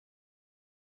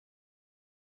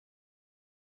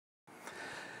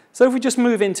So if we just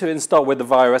move into it and start with the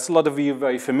virus, a lot of you are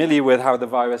very familiar with how the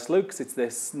virus looks. It's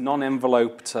this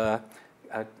non-enveloped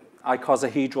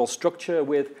icosahedral structure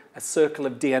with a circle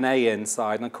of DNA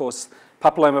inside. And of course,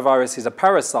 papillomaviruses are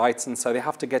parasites, and so they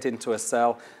have to get into a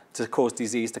cell to cause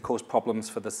disease, to cause problems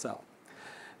for the cell.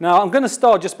 Now, I'm going to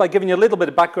start just by giving you a little bit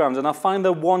of background, and I find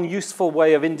that one useful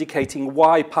way of indicating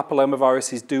why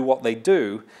papillomaviruses do what they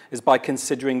do is by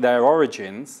considering their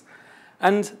origins.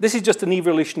 And this is just an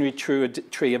evolutionary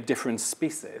tree of different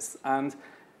species. And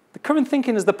the current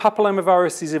thinking is the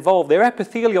papillomaviruses evolved. They're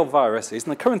epithelial viruses,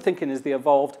 and the current thinking is they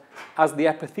evolved as the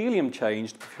epithelium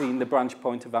changed between the branch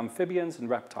point of amphibians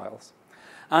and reptiles.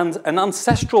 And an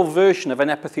ancestral version of an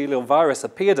epithelial virus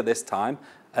appeared at this time,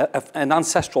 an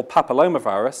ancestral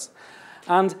papillomavirus.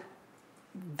 And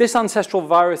this ancestral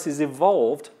virus is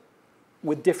evolved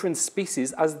with different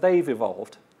species as they've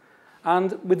evolved,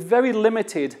 and with very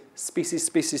limited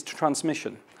species-species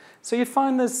transmission. So you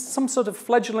find there's some sort of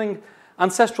fledgling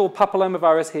ancestral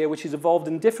papillomavirus here, which is evolved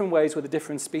in different ways with the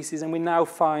different species, and we now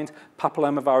find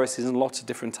papillomaviruses in lots of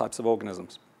different types of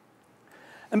organisms.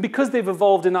 And because they've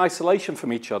evolved in isolation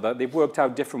from each other, they've worked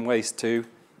out different ways to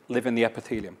live in the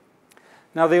epithelium.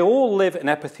 Now, they all live in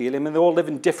epithelium, and they all live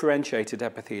in differentiated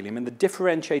epithelium, and the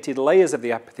differentiated layers of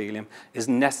the epithelium is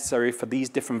necessary for these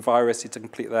different viruses to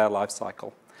complete their life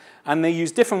cycle. And they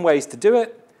use different ways to do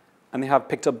it, and they have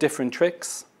picked up different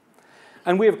tricks.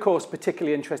 And we're, of course,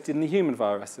 particularly interested in the human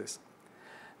viruses.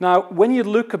 Now, when you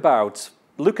look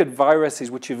at viruses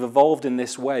which have evolved in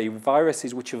this way,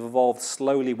 viruses which have evolved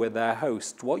slowly with their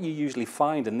host, what you usually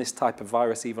find in this type of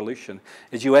virus evolution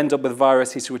is you end up with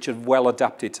viruses which are well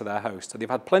adapted to their host. So they've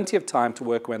had plenty of time to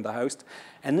work around the host.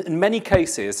 And in many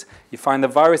cases, you find that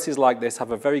viruses like this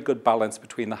have a very good balance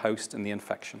between the host and the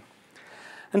infection.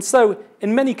 And so,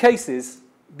 in many cases,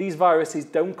 these viruses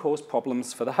don't cause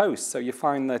problems for the host. So you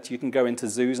find that you can go into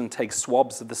zoos and take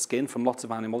swabs of the skin from lots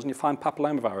of animals, and you find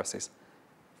papillomaviruses.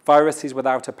 Viruses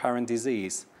without apparent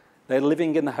disease. They're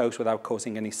living in the host without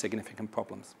causing any significant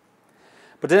problems.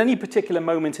 But at any particular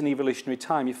moment in evolutionary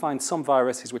time, you find some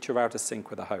viruses which are out of sync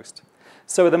with the host.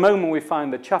 So at the moment, we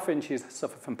find that chaffinches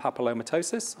suffer from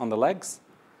papillomatosis on the legs.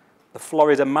 The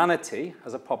Florida manatee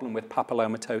has a problem with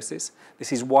papillomatosis.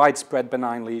 This is widespread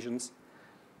benign lesions.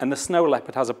 And the snow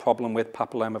leopard has a problem with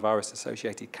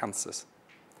papillomavirus-associated cancers.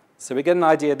 So we get an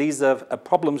idea these are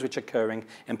problems which are occurring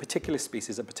in particular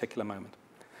species at a particular moment.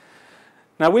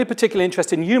 Now, we're particularly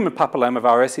interested in human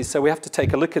papillomaviruses, so we have to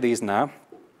take a look at these now.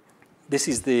 This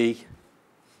is the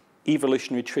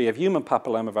evolutionary tree of human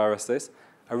papillomaviruses.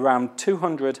 Around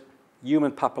 200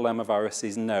 human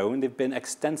papillomaviruses known. They've been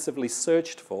extensively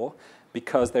searched for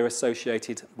because they're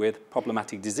associated with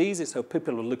problematic diseases, so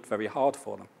people have looked very hard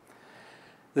for them.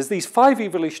 There's these 5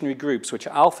 evolutionary groups, which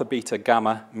are alpha, beta,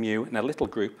 gamma, mu, and a little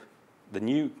group, the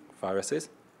new viruses.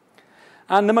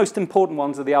 And the most important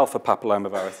ones are the alpha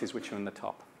papillomaviruses, which are in the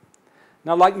top.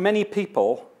 Now, like many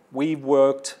people, we've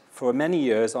worked for many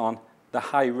years on the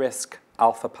high-risk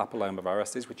alpha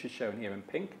papillomaviruses, which is shown here in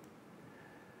pink.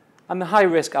 And the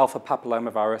high-risk alpha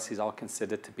papillomaviruses are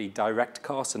considered to be direct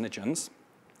carcinogens.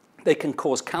 They can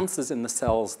cause cancers in the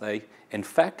cells they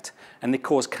infect, and they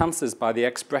cause cancers by the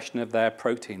expression of their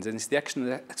proteins. And it's the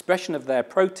expression of their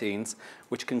proteins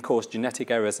which can cause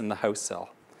genetic errors in the host cell.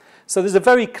 So there's a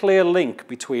very clear link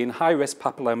between high-risk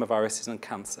papillomaviruses and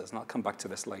cancers, and I'll come back to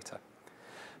this later.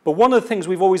 But one of the things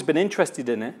we've always been interested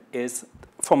in is,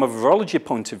 from a virology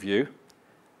point of view,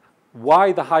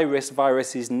 why the high-risk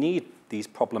viruses need these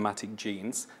problematic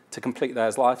genes to complete their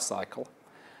life cycle,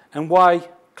 and why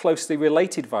closely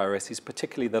related viruses,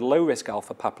 particularly the low-risk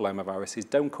alpha papillomaviruses,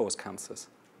 don't cause cancers.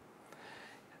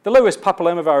 The low-risk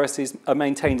papillomaviruses are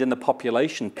maintained in the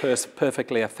population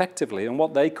perfectly effectively, and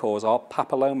what they cause are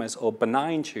papillomas or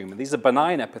benign tumors. These are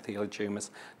benign epithelial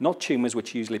tumors, not tumors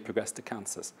which usually progress to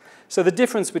cancers. So the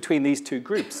difference between these two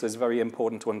groups is very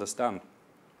important to understand.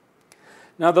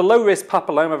 Now, the low-risk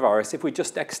papillomavirus, if we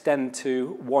just extend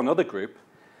to one other group,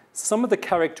 some of the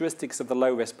characteristics of the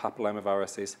low-risk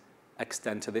papillomaviruses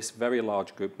extend to this very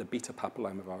large group, the beta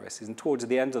papillomaviruses. And towards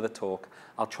the end of the talk,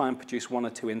 I'll try and produce 1 or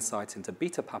 2 insights into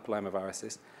beta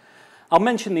papillomaviruses. I'll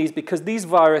mention these because these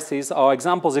viruses are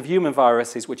examples of human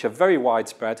viruses which are very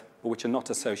widespread, but which are not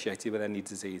associated with any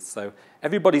disease. So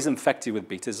everybody's infected with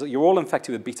betas. You're all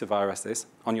infected with beta viruses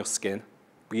on your skin,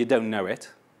 but you don't know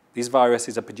it. These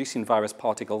viruses are producing virus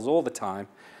particles all the time.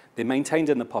 They're maintained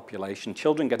in the population.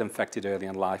 Children get infected early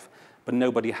in life, but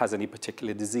nobody has any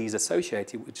particular disease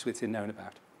associated which is known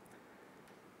about.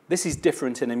 This is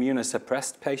different in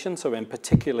immunosuppressed patients or in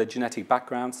particular genetic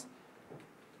backgrounds.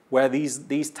 where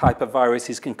these type of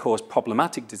viruses can cause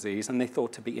problematic disease, and they're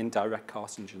thought to be indirect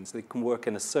carcinogens. They can work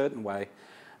in a certain way,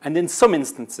 and in some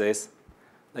instances,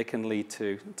 they can lead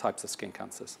to types of skin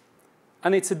cancers.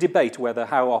 And it's a debate whether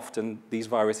how often these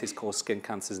viruses cause skin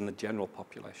cancers in the general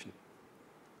population.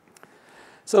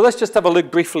 So let's just have a look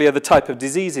briefly at the type of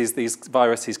diseases these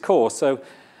viruses cause. So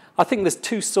I think there's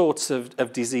two sorts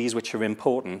of disease which are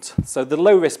important. So the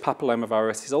low-risk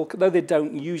papillomaviruses, although they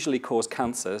don't usually cause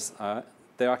cancers,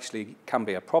 they actually can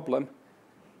be a problem.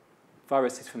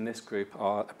 Viruses from this group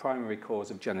are a primary cause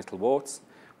of genital warts,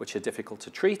 which are difficult to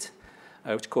treat,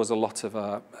 which cause a lot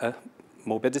of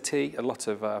morbidity, a lot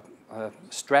of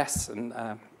stress and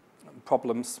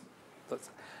problems.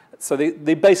 So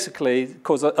they basically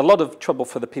cause a lot of trouble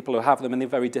for the people who have them, and they're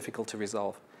very difficult to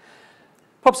resolve.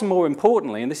 Perhaps more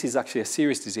importantly, and this is actually a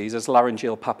serious disease, is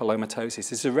laryngeal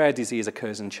papillomatosis. It's a rare disease,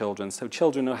 occurs in children. So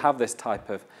children who have this type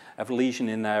of lesion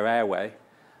in their airway,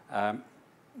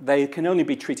 they can only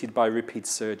be treated by repeat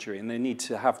surgery, and they need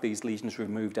to have these lesions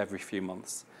removed every few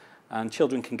months. And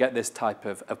children can get this type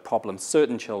of problem,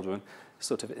 certain children,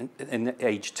 sort of in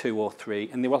age 2 or 3,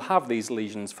 and they will have these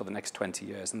lesions for the next 20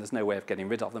 years, and there's no way of getting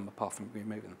rid of them apart from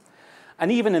removing them.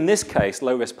 And even in this case,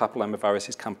 low-risk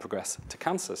papillomaviruses can progress to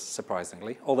cancers,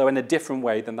 surprisingly, although in a different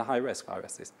way than the high-risk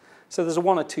viruses. So there's a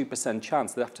 1 or 2%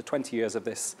 chance that after 20 years of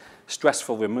this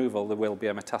stressful removal, there will be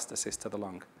a metastasis to the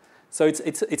lung. So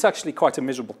it's actually quite a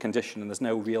miserable condition, and there's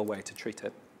no real way to treat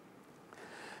it.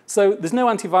 So there's no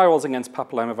antivirals against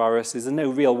papillomaviruses. There's no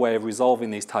real way of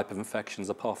resolving these type of infections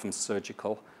apart from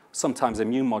surgical. Sometimes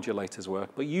immune modulators work,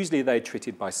 but usually they're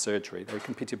treated by surgery. They're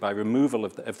treated by removal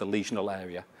of the lesional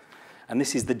area. And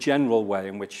this is the general way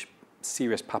in which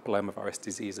serious papillomavirus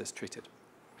disease is treated.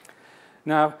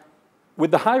 Now,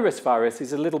 with the high-risk virus,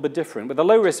 it's a little bit different. With the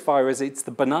low-risk virus, it's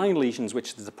the benign lesions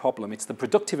which is the problem. It's the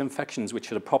productive infections which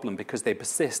are the problem because they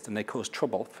persist and they cause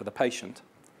trouble for the patient.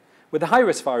 With the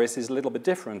high-risk virus, it's a little bit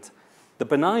different. The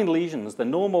benign lesions, the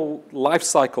normal life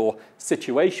cycle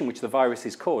situation which the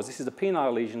viruses cause, this is a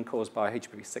penile lesion caused by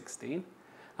HPV-16,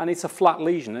 and it's a flat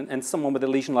lesion, and someone with a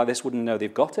lesion like this wouldn't know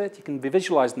they've got it. It can be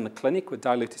visualized in the clinic with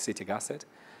dilute acetic acid.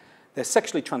 They're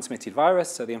sexually transmitted virus,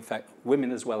 so they infect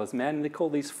women as well as men, and they call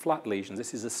these flat lesions.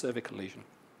 This is a cervical lesion.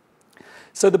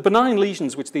 So the benign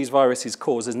lesions which these viruses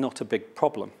cause is not a big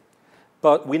problem.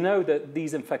 But we know that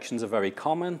these infections are very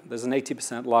common. There's an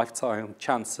 80% lifetime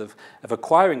chance of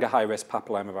acquiring a high-risk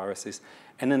papillomaviruses.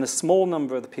 And in a small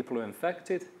number of the people who are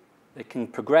infected, they can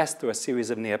progress through a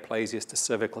series of neoplasias to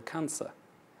cervical cancer.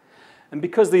 And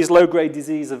because these low-grade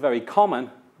diseases are very common,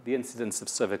 the incidence of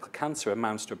cervical cancer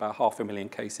amounts to about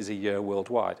 500,000 cases a year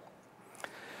worldwide.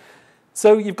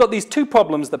 So you've got these two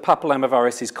problems that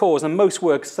papillomaviruses cause, and most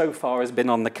work so far has been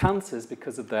on the cancers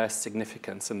because of their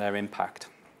significance and their impact.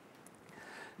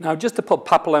 Now, just to put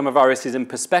papillomaviruses in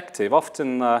perspective,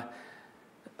 often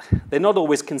they're not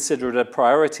always considered a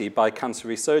priority by cancer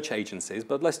research agencies,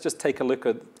 but let's just take a look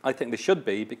at, I think they should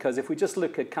be, because if we just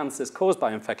look at cancers caused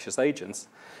by infectious agents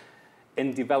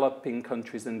in developing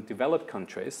countries and developed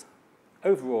countries,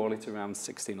 overall it's around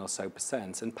 16 or so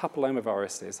 %. And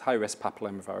papillomaviruses, high-risk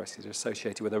papillomaviruses, are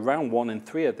associated with around 1 in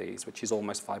 3 of these, which is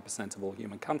almost 5% of all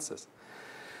human cancers.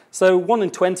 So 1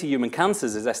 in 20 human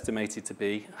cancers is estimated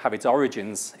to have its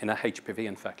origins in a HPV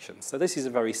infection. So this is a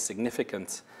very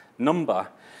significant number.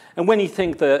 And when you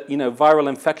think that viral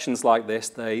infections like this,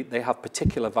 they have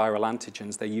particular viral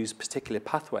antigens, they use particular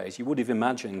pathways, you would have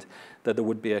imagined that there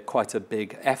would be quite a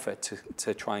big effort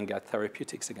to try and get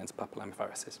therapeutics against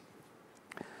papillomaviruses.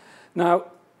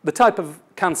 Now, the type of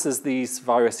cancers these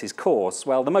viruses cause,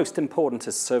 well, the most important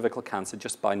is cervical cancer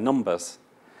just by numbers.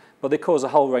 But they cause a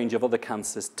whole range of other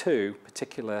cancers too,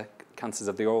 particular cancers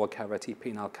of the oral cavity,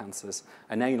 penile cancers,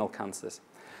 and anal cancers.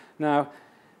 Now,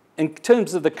 in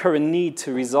terms of the current need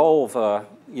to resolve,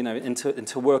 and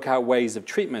to work out ways of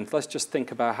treatment, let's just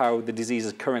think about how the disease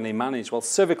is currently managed. Well,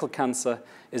 cervical cancer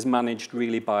is managed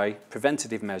really by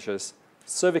preventative measures,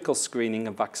 cervical screening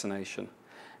and vaccination.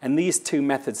 And these two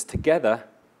methods together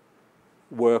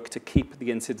work to keep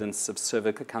the incidence of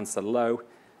cervical cancer low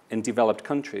in developed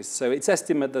countries. So it's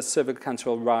estimated that cervical cancer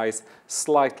will rise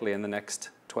slightly in the next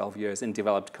 12 years in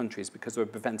developed countries because there are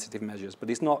preventative measures, but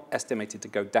it's not estimated to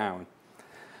go down.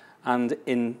 And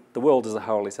in the world as a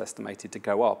whole, it's estimated to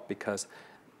go up because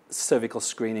cervical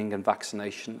screening and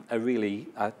vaccination are really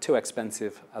too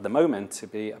expensive at the moment to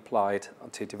be applied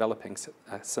to developing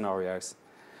scenarios.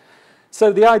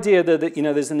 So the idea that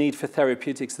there's a need for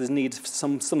therapeutics, there's a need for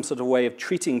some sort of way of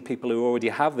treating people who already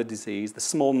have the disease, the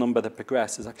small number that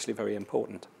progress is actually very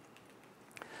important.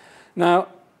 Now,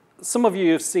 some of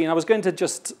you have seen, I was going to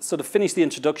just sort of finish the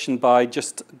introduction by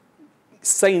just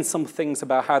saying some things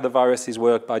about how the viruses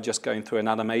work by just going through an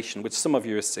animation, which some of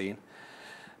you have seen.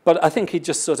 But I think he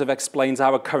just sort of explains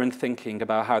our current thinking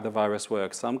about how the virus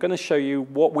works. So I'm going to show you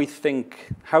what we think,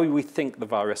 how we think the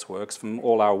virus works from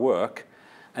all our work,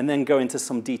 and then go into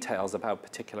some details about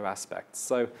particular aspects.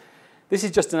 So this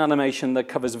is just an animation that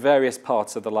covers various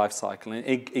parts of the life cycle. And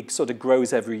it sort of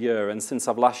grows every year. And since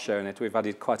I've last shown it, we've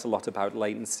added quite a lot about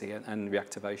latency and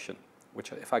reactivation,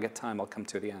 which if I get time, I'll come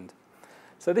to at the end.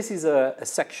 So this is a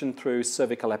section through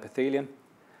cervical epithelium.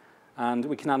 And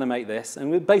we can animate this.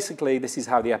 And basically, this is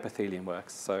how the epithelium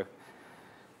works. So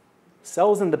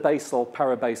cells in the basal,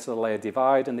 parabasal layer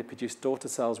divide, and they produce daughter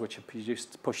cells, which are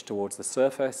pushed towards the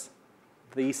surface.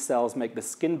 These cells make the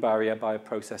skin barrier by a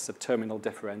process of terminal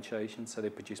differentiation. So they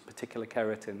produce particular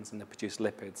keratins, and they produce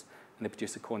lipids, and they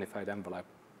produce a cornified envelope.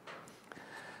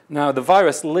 Now, the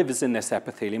virus lives in this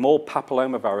epithelium. All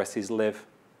papillomaviruses live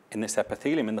in this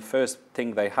epithelium, and the first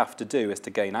thing they have to do is to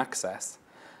gain access.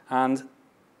 And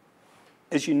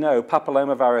as you know,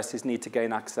 papillomaviruses need to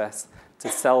gain access to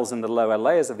cells in the lower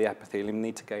layers of the epithelium,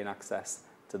 need to gain access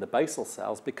to the basal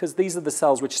cells, because these are the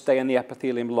cells which stay in the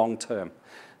epithelium long term.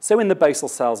 So in the basal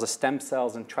cells are stem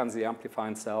cells and transiently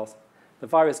amplifying cells. The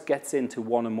virus gets into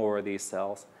one or more of these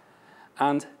cells,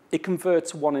 and it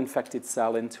converts one infected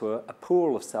cell into a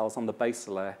pool of cells on the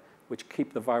basal layer, which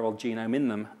keep the viral genome in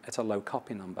them at a low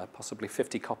copy number, possibly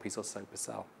 50 copies or so per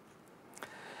cell.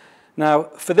 Now,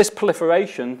 for this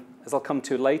proliferation, as I'll come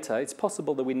to later, it's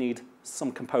possible that we need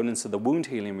some components of the wound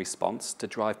healing response to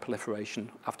drive proliferation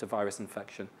after virus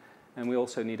infection. And we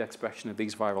also need expression of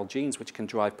these viral genes, which can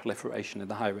drive proliferation in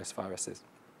the high-risk viruses.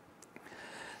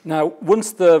 Now,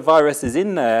 once the virus is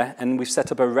in there and we've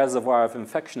set up a reservoir of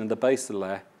infection in the basal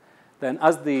layer, then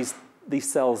as these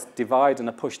cells divide and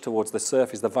are pushed towards the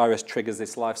surface, the virus triggers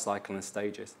this life cycle in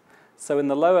stages. So in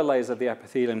the lower layers of the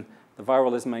epithelium, the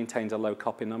viral is maintained a low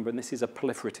copy number, and this is a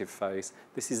proliferative phase.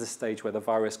 This is a stage where the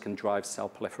virus can drive cell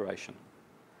proliferation.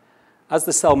 As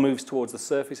the cell moves towards the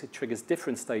surface, it triggers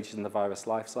different stages in the virus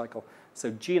life cycle. So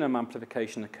genome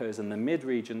amplification occurs in the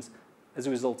mid-regions as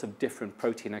a result of different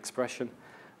protein expression.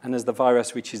 And as the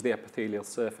virus reaches the epithelial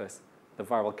surface, the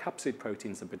viral capsid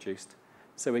proteins are produced.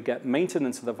 So we get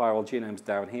maintenance of the viral genomes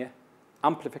down here,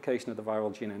 amplification of the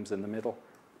viral genomes in the middle,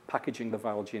 packaging the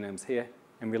viral genomes here,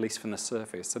 and release from the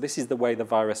surface. So this is the way the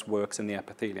virus works in the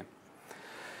epithelium.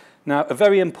 Now, a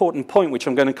very important point, which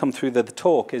I'm going to come through the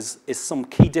talk, is some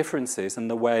key differences in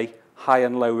the way high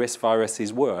and low risk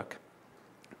viruses work,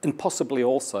 and possibly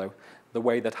also the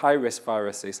way that high risk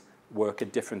viruses work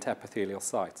at different epithelial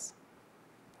sites.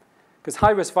 Because high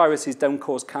risk viruses don't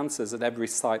cause cancers at every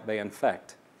site they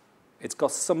infect. It's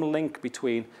got some link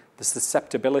between the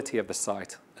susceptibility of the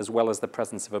site as well as the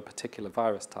presence of a particular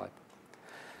virus type.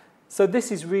 So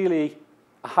this is really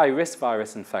a high-risk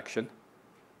virus infection.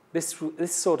 This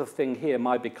sort of thing here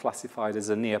might be classified as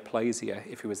a neoplasia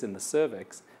if it was in the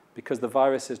cervix, because the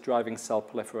virus is driving cell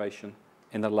proliferation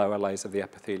in the lower layers of the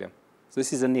epithelium. So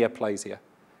this is a neoplasia.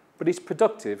 But it's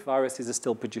productive. Viruses are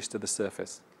still produced to the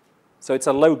surface. So it's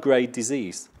a low-grade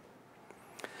disease.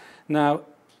 Now,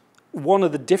 one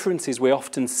of the differences we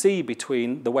often see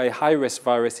between the way high-risk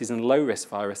viruses and low-risk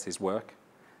viruses work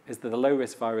is that the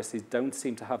low-risk viruses don't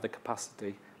seem to have the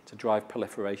capacity to drive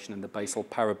proliferation in the basal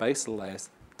parabasal layers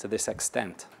to this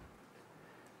extent.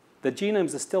 The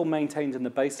genomes are still maintained in the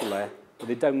basal layer, but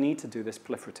they don't need to do this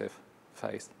proliferative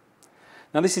phase.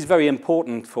 Now, this is very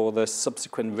important for the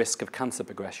subsequent risk of cancer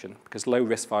progression, because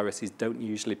low-risk viruses don't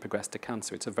usually progress to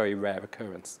cancer. It's a very rare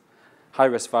occurrence.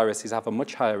 High-risk viruses have a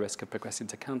much higher risk of progressing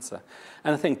to cancer.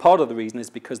 And I think part of the reason is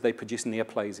because they produce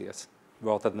neoplasias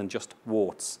rather than just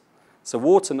warts. So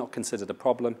warts are not considered a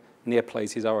problem.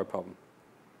 Neoplasias are a problem.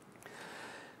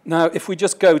 Now, if we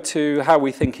just go to how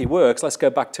we think he works, let's go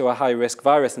back to a high-risk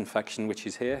virus infection, which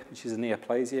is here, which is a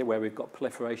neoplasia, where we've got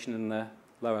proliferation in the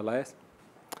lower layers.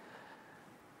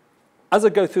 As I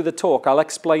go through the talk, I'll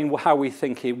explain how we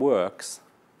think he works.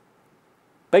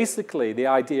 Basically, the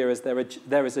idea is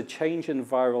there is a change in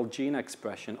viral gene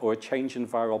expression or a change in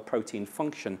viral protein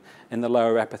function in the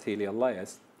lower epithelial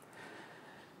layers.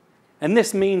 And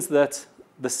this means that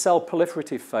the cell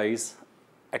proliferative phase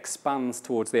expands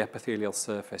towards the epithelial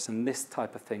surface, and this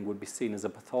type of thing would be seen as a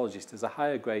pathologist as a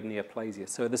higher grade neoplasia.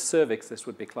 So the cervix, this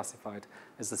would be classified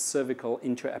as the cervical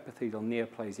intraepithelial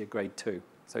neoplasia grade 2,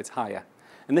 so it's higher.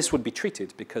 And this would be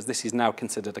treated because this is now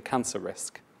considered a cancer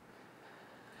risk.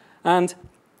 And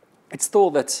it's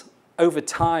thought that over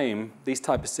time, these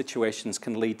type of situations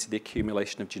can lead to the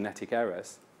accumulation of genetic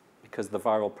errors because the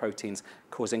viral proteins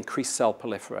cause increased cell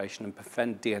proliferation and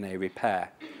prevent DNA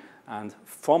repair. And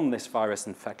from this virus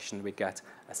infection, we get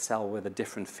a cell with a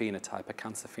different phenotype, a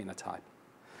cancer phenotype.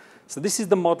 So this is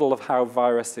the model of how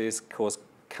viruses cause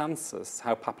cancers,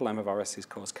 how papillomaviruses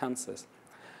cause cancers.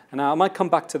 And now I might come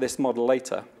back to this model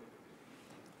later,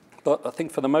 but I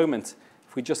think for the moment,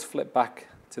 if we just flip back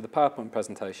to the PowerPoint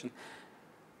presentation,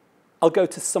 I'll go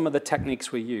to some of the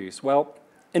techniques we use. Well,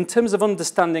 in terms of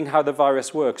understanding how the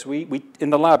virus works, we in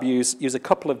the lab use a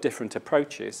couple of different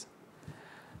approaches.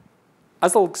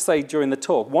 As I'll say during the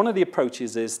talk, one of the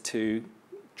approaches is to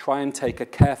try and take a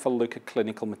careful look at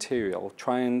clinical material,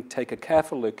 try and take a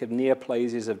careful look at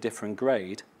neoplasias of different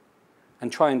grade,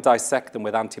 and try and dissect them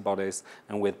with antibodies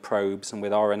and with probes and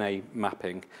with RNA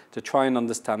mapping to try and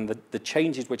understand the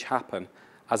changes which happen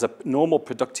as a normal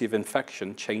productive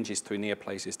infection changes through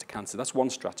neoplasias to cancer. That's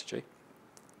one strategy.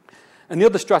 And the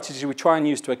other strategy we try and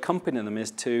use to accompany them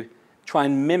is to try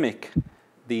and mimic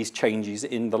these changes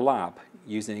in the lab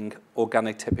using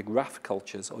organic typic raft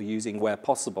cultures or using, where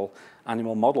possible,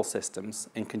 animal model systems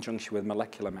in conjunction with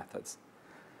molecular methods.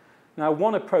 Now,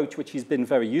 one approach which has been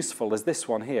very useful is this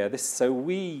one here. So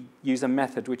we use a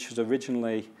method which was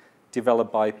originally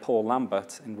developed by Paul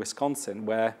Lambert in Wisconsin,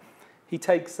 where he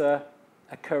takes a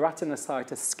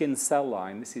keratinocyte, a skin cell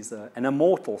line. This is an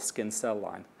immortal skin cell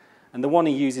line. And the one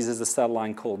he uses is a cell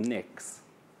line called NIX.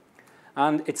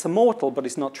 And it's immortal, but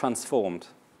it's not transformed.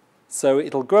 So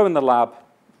it'll grow in the lab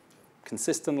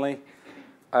consistently.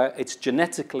 It's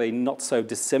genetically not so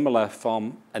dissimilar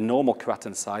from a normal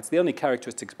keratinocyte. The only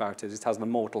characteristics about it is it has an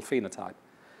immortal phenotype.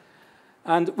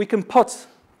 And we can put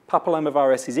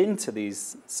papillomaviruses into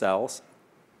these cells.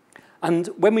 And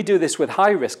when we do this with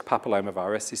high-risk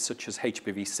papillomaviruses, such as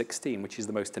HPV-16, which is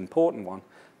the most important one,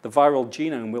 the viral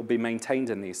genome will be maintained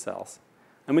in these cells.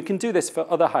 And we can do this for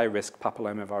other high-risk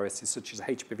papillomaviruses, such as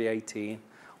HPV-18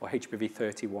 or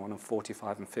HPV-31 and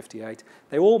 45 and 58.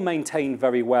 They all maintain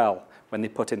very well when they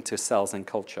put into cells in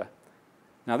culture.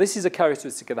 Now, this is a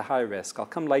characteristic of the high risk. I'll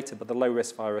come later, but the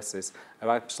low-risk viruses are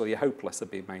absolutely hopeless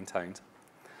at being maintained.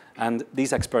 And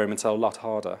these experiments are a lot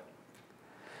harder.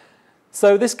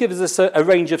 So this gives us a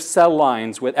range of cell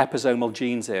lines with episomal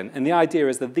genes in. And the idea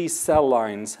is that these cell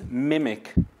lines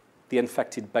mimic the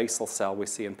infected basal cell we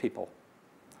see in people.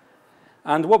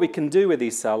 And what we can do with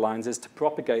these cell lines is to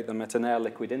propagate them at an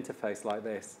air-liquid interface like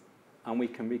this. And we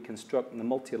can reconstruct the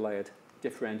multi-layered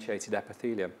differentiated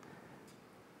epithelium,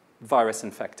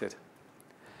 virus-infected.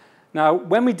 Now,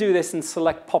 when we do this in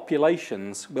select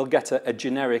populations, we'll get a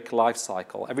generic life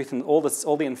cycle. All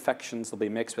the infections will be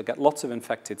mixed. We'll get lots of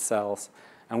infected cells,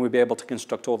 and we'll be able to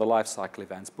construct all the life cycle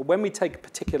events. But when we take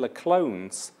particular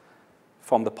clones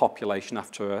from the population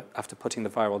after putting the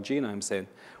viral genomes in,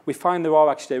 we find there are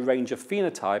actually a range of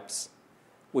phenotypes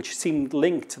which seem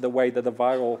linked to the way that the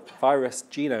virus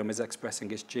genome is expressing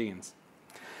its genes.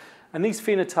 And these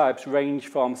phenotypes range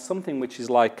from something which is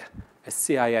like a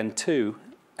CIN2,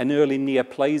 an early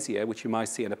neoplasia, which you might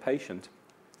see in a patient,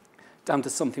 down to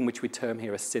something which we term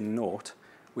here as CIN0,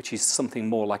 which is something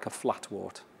more like a flat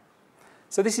wart.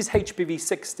 So this is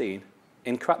HPV-16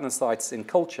 in keratinocytes in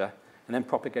culture, and then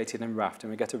propagated in raft,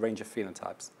 and we get a range of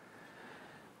phenotypes.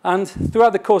 And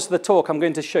throughout the course of the talk, I'm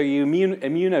going to show you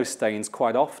immunostains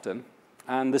quite often.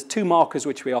 And there's two markers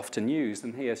which we often use,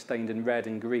 and here stained in red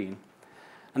and green.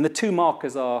 And the two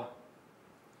markers are,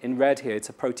 in red here, it's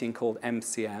a protein called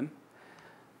MCM,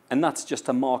 and that's just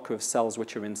a marker of cells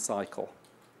which are in cycle.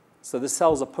 So the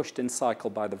cells are pushed in cycle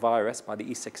by the virus, by the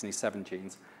E6 and E7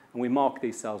 genes, and we mark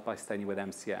these cells by staining with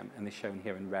MCM, and they're shown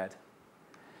here in red.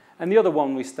 And the other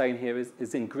one we stain here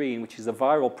is in green, which is a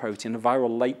viral protein, a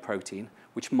viral late protein,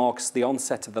 which marks the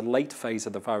onset of the late phase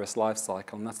of the virus life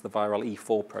cycle, and that's the viral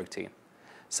E4 protein.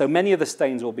 So many of the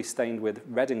stains will be stained with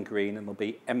red and green, and there'll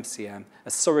be MCM,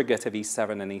 a surrogate of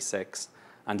E7 and E6,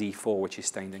 and E4, which is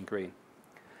stained in green.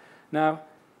 Now,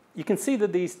 you can see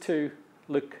that these two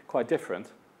look quite different.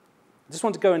 I just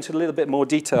want to go into a little bit more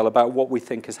detail about what we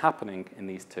think is happening in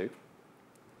these two.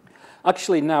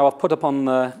 Actually, now I've put up on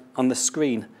the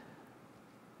screen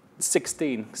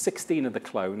 16 of the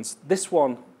clones. This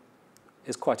one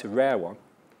is quite a rare one.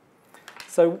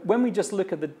 So when we just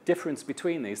look at the difference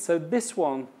between these, so this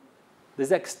one,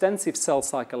 there's extensive cell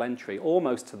cycle entry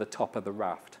almost to the top of the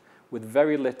raft with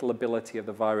very little ability of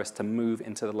the virus to move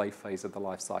into the late phase of the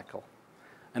life cycle.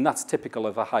 And that's typical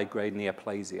of a high-grade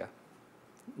neoplasia.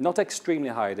 Not extremely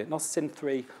high, not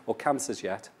CIN3 or cancers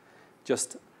yet,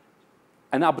 just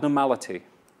an abnormality.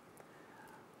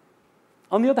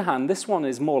 On the other hand, this one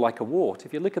is more like a wart.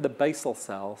 If you look at the basal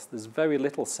cells, there's very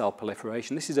little cell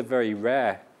proliferation. This is a very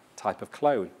rare type of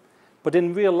clone. But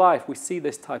in real life, we see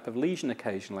this type of lesion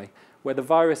occasionally, where the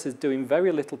virus is doing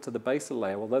very little to the basal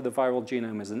layer, although the viral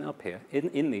genome isn't up here,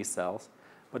 in these cells,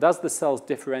 But as the cells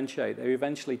differentiate, they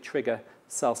eventually trigger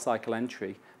cell cycle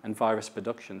entry and virus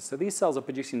production. So these cells are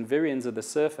producing virions at the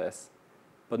surface,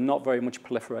 but not very much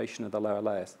proliferation of the lower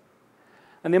layers.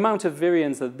 And the amount of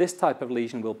virions that this type of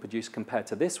lesion will produce compared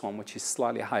to this one, which is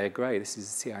slightly higher grade, this is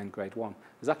a CIN grade 1,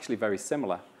 is actually very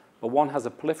similar. But one has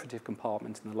a proliferative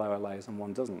compartment in the lower layers and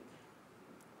one doesn't.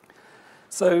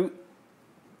 So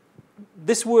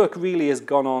this work really has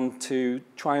gone on to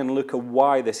try and look at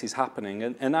why this is happening.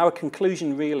 And our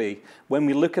conclusion really, when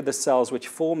we look at the cells which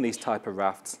form these type of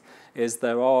rafts, is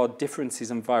there are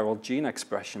differences in viral gene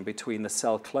expression between the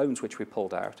cell clones which we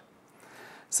pulled out.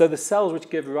 So the cells which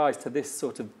give rise to this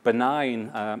sort of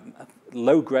benign,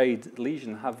 low-grade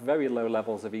lesion have very low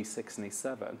levels of E6 and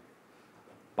E7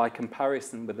 by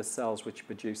comparison with the cells which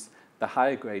produce the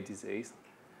higher-grade disease.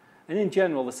 And in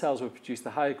general, the cells which produce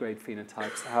the higher-grade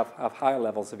phenotypes have higher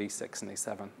levels of E6 and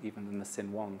E7, even than the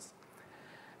SIN1s.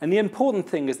 And the important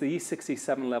thing is the E6,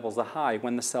 E7 levels are high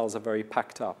when the cells are very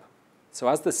packed up. So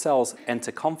as the cells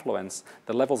enter confluence,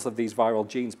 the levels of these viral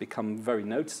genes become very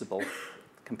noticeable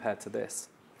compared to this.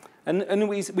 And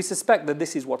we suspect that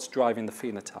this is what's driving the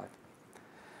phenotype.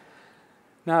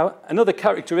 Now, another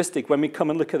characteristic when we come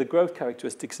and look at the growth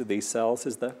characteristics of these cells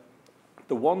is that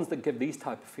the ones that give these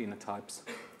type of phenotypes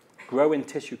grow in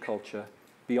tissue culture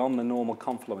beyond the normal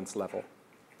confluence level.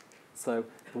 So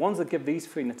the ones that give these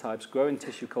phenotypes grow in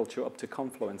tissue culture up to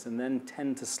confluence and then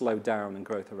tend to slow down and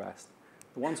growth arrest.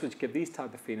 The ones which give these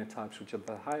type of phenotypes, which are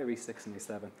the higher E6 and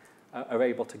E7, are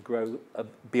able to grow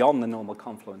beyond the normal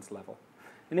confluence level.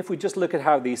 And if we just look at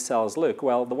how these cells look,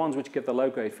 well, the ones which give the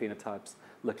low-grade phenotypes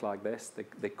look like this.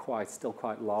 They're still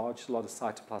quite large, a lot of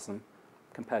cytoplasm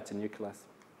compared to nucleus.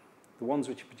 The ones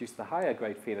which produce the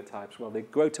higher-grade phenotypes, well, they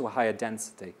grow to a higher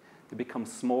density. They become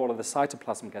smaller, the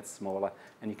cytoplasm gets smaller,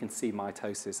 and you can see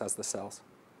mitosis as the cells.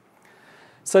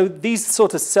 So these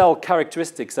sort of cell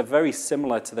characteristics are very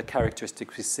similar to the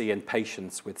characteristics we see in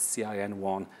patients with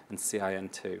CIN1 and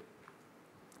CIN2.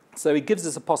 So it gives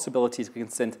us a possibility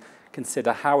to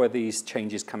consider how are these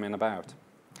changes coming about.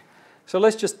 So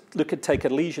let's just take a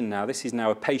lesion now. This is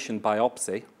now a patient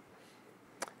biopsy.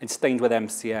 It's stained with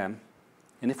MCM.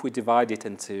 And if we divide it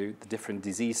into the different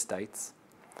disease states,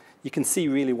 you can see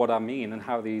really what I mean and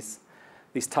how these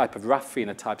type of RAF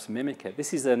phenotypes mimic it.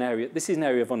 This is an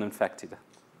area of uninfected.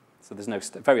 So there's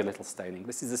very little staining.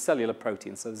 This is a cellular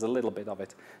protein, so there's a little bit of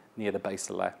it near the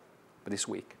basal layer, but it's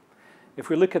weak. If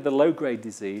we look at the low-grade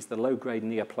disease, the low-grade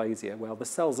neoplasia, well, the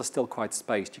cells are still quite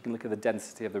spaced. You can look at the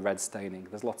density of the red staining.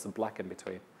 There's lots of black in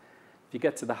between. If you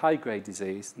get to the high-grade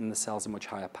disease, then the cells are much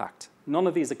higher packed. None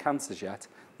of these are cancers yet.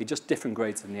 They're just different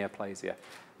grades of neoplasia.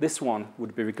 This one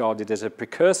would be regarded as a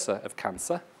precursor of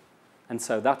cancer, and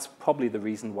so that's probably the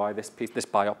reason why this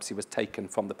biopsy was taken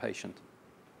from the patient.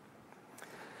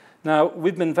 Now,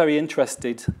 we've been very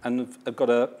interested, and I've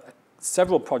got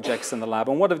several projects in the lab,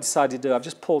 and what I've decided to do, I've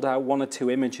just pulled out one or two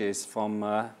images from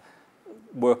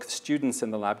work of students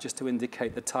in the lab just to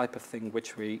indicate the type of thing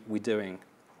which we're doing.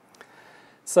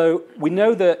 So we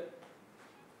know that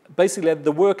basically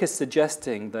the work is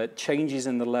suggesting that changes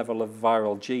in the level of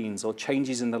viral genes or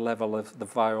changes in the level of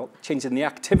change in the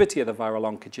activity of the viral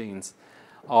oncogenes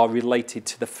are related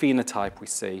to the phenotype we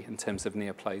see in terms of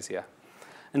neoplasia.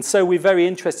 And so we're very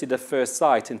interested at first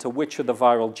sight into which of the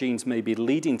viral genes may be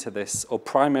leading to this or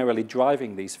primarily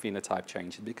driving these phenotype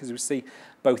changes, because we see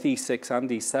both E6 and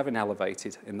E7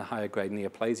 elevated in the higher grade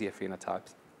neoplasia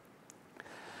phenotypes.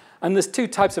 And there's two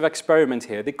types of experiment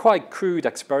here. They're quite crude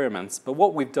experiments, but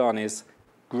what we've done is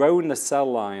grown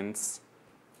cells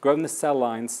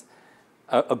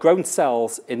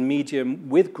in medium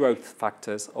with growth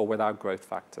factors or without growth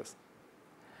factors.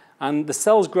 And the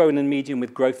cells grown in medium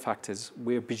with growth factors,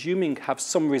 we're presuming have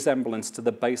some resemblance to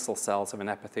the basal cells of an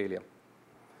epithelium.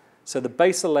 So the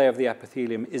basal layer of the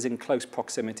epithelium is in close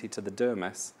proximity to the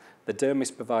dermis. The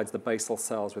dermis provides the basal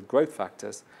cells with growth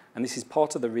factors, and this is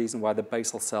part of the reason why the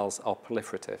basal cells are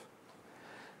proliferative.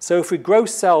 So if we grow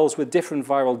cells with different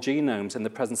viral genomes in the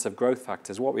presence of growth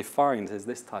factors, what we find is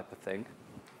this type of thing.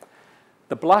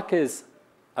 The black is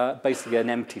basically an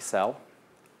empty cell.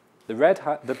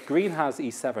 The green has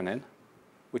E7 in,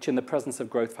 which in the presence of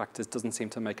growth factors doesn't seem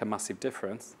to make a massive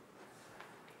difference.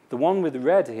 The one with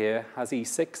red here has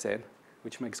E6 in,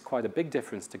 which makes quite a big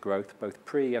difference to growth, both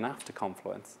pre and after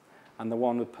confluence. And the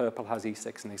one with purple has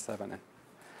E6 and E7 in.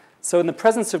 So in the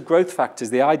presence of growth factors,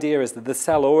 the idea is that the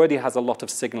cell already has a lot of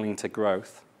signaling to grow.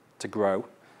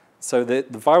 So the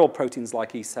viral proteins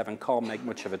like E7 can't make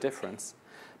much of a difference.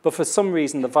 But for some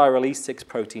reason, the viral E6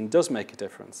 protein does make a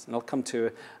difference. And I'll come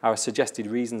to our suggested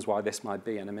reasons why this might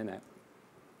be in a minute.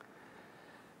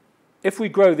 If we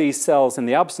grow these cells in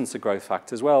the absence of growth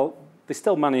factors, well, they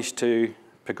still manage to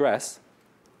progress.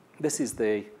 This is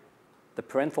the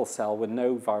parental cell with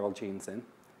no viral genes in.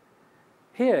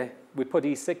 Here, we put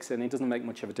E6 in, it doesn't make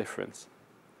much of a difference.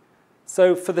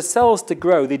 So for the cells to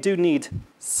grow, they do need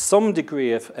some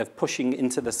degree of pushing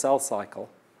into the cell cycle.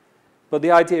 But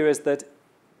the idea is that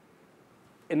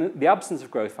in the absence of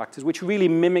growth factors, which really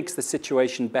mimics the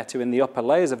situation better in the upper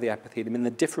layers of the epithelium, in the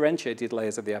differentiated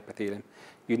layers of the epithelium,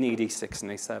 you need E6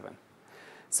 and E7.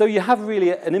 So you have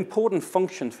really an important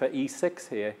function for E6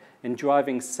 here in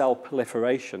driving cell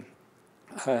proliferation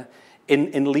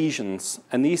in lesions.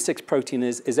 And the E6 protein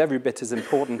is every bit as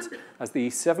important as the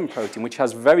E7 protein, which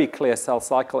has very clear cell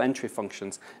cycle entry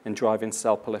functions in driving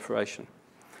cell proliferation.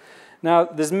 Now,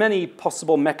 there's many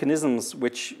possible mechanisms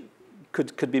which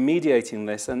could be mediating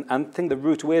this, and I think the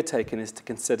route we're taking is to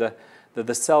consider that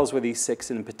the cells with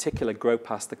E6 in particular grow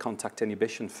past the contact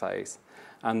inhibition phase,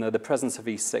 and the presence of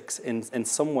E6 in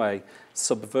some way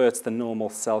subverts the normal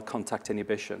cell contact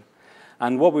inhibition.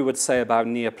 And what we would say about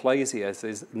neoplasias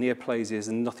is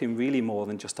nothing really more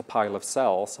than just a pile of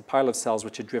cells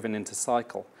which are driven into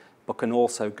cycle, but can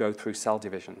also go through cell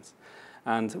divisions.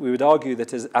 And we would argue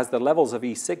that as the levels of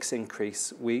E6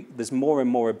 increase, there's more and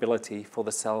more ability for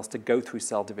the cells to go through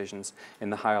cell divisions in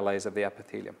the higher layers of the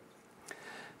epithelium.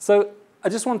 So I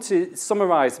just want to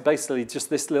summarize basically just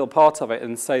this little part of it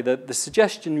and say that the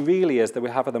suggestion really is that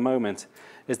we have at the moment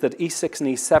is that E6 and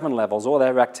E7 levels, or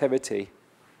their activity,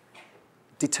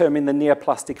 determine the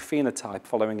neoplastic phenotype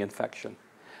following infection.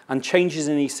 And changes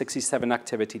in E6, E7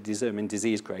 activity determine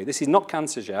disease grade. This is not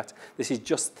cancers yet. This is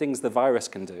just things the virus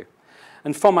can do.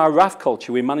 And from our RAF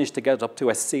culture, we managed to get up to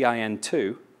a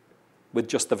CIN2 with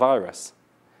just the virus.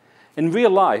 In real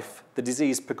life, the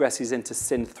disease progresses into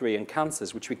CIN3 and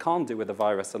cancers, which we can't do with the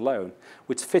virus alone,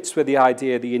 which fits with the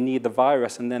idea that you need the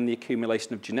virus and then the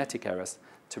accumulation of genetic errors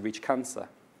to reach cancer.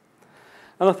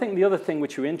 And I think the other thing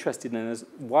which we're interested in is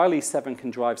while E7 can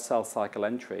drive cell cycle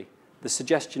entry, the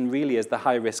suggestion really is the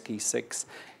high-risk E6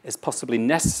 is possibly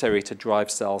necessary to drive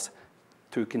cells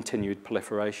through continued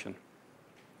proliferation.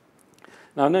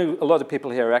 Now, I know a lot of people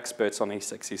here are experts on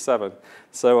E6, E7,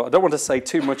 so I don't want to say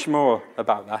too much more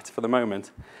about that for the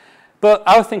moment. But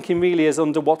our thinking really is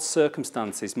under what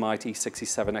circumstances might E6,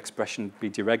 E7 expression be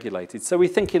deregulated. So we're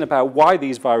thinking about why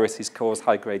these viruses cause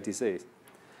high-grade disease.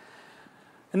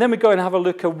 And then we go and have a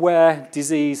look at where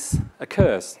disease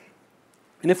occurs.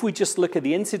 And if we just look at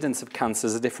the incidence of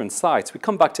cancers at different sites, we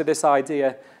come back to this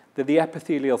idea that the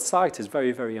epithelial site is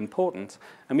very, very important.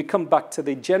 And we come back to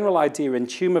the general idea in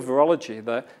tumor virology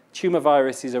that tumor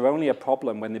viruses are only a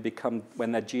problem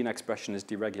when their gene expression is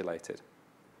deregulated.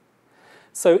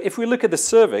 So if we look at the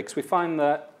cervix, we find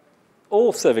that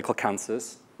all cervical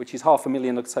cancers, which is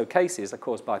 500,000 or so cases, are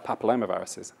caused by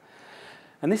papillomaviruses.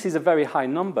 And this is a very high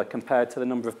number compared to the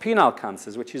number of penile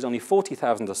cancers, which is only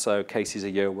 40,000 or so cases a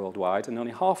year worldwide, and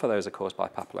only half of those are caused by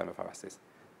papillomaviruses.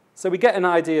 So we get an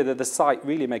idea that the site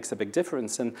really makes a big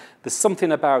difference, and there's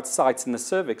something about sites in the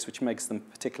cervix which makes them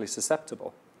particularly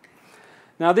susceptible.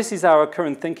 Now, this is our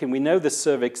current thinking. We know the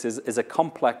cervix is a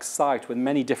complex site with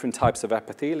many different types of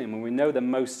epithelium, and we know that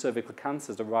most cervical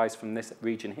cancers arise from this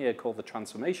region here called the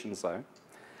transformation zone.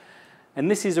 And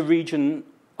this is a region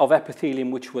of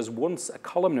epithelium which was once a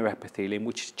columnar epithelium,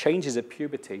 which changes at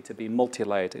puberty to be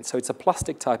multilayered. And so it's a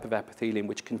plastic type of epithelium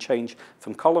which can change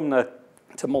from columnar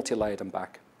to multilayered and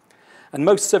back. And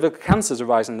most cervical cancers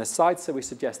arise on this site, so we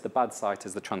suggest the bad site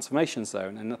is the transformation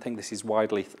zone, and I think this is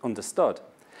widely understood.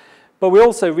 But we're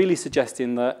also really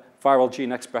suggesting that viral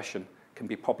gene expression can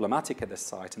be problematic at this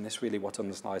site, and this is really what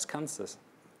underlies cancers.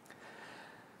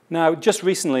 Now, just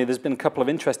recently, there's been a couple of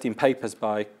interesting papers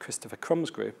by Christopher Crumb's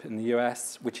group in the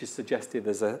US, which has suggested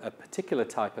there's a particular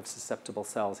type of susceptible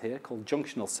cells here called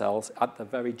junctional cells at the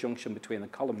very junction between the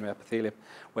columnar epithelium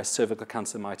where cervical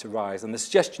cancer might arise. And the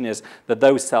suggestion is that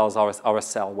those cells are a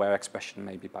cell where expression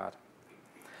may be bad.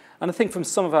 And I think from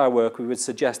some of our work, we would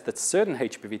suggest that certain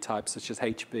HPV types, such as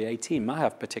HPV-18, might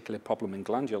have a particular problem in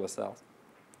glandular cells.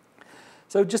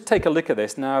 So just take a look at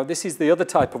this. Now, this is the other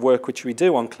type of work which we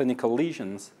do on clinical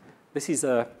lesions. This is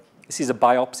a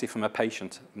biopsy from a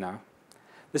patient now.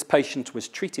 This patient was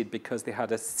treated because they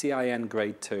had a CIN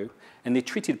grade 2, and they're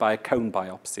treated by a cone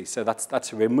biopsy. So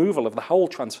that's a removal of the whole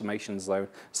transformation zone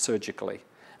surgically.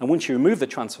 And once you remove the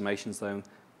transformation zone,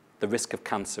 the risk of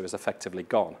cancer is effectively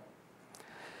gone.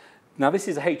 Now, this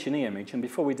is a H&E image, and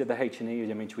before we did the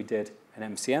H&E image, we did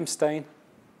an MCM stain.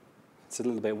 It's a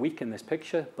little bit weak in this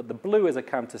picture, but the blue is a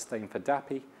counter stain for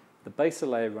DAPI. The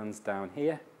basal layer runs down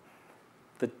here.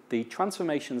 The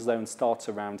transformation zone starts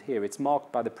around here. It's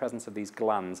marked by the presence of these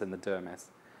glands in the dermis.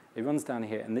 It runs down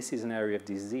here, and this is an area of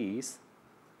disease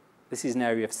This is an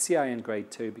area of CIN grade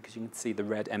 2 because you can see the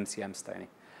red MCM staining.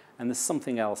 And there's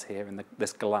something else here in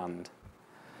this gland.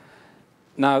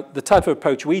 Now, the type of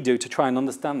approach we do to try and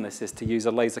understand this is to use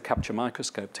a laser capture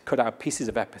microscope to cut out pieces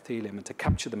of epithelium and to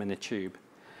capture them in a tube.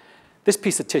 This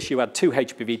piece of tissue had 2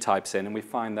 HPV types in, and we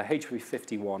find that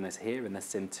HPV51 is here in the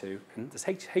CIN2, and there's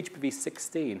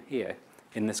HPV16 here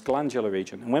in this glandular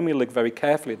region. And when we look very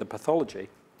carefully at the pathology,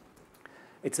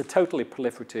 it's a totally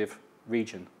proliferative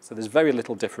region, so there's very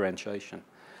little differentiation.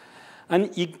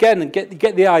 And you get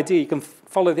the idea, you can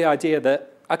follow the idea that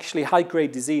actually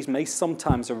high-grade disease may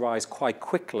sometimes arise quite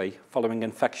quickly following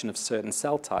infection of certain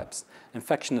cell types.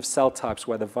 Infection of cell types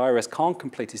where the virus can't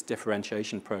complete its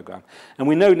differentiation program. And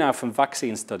we know now from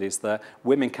vaccine studies that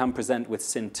women can present with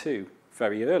CIN2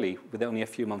 very early, with only a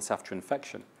few months after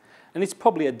infection. And it's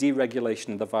probably a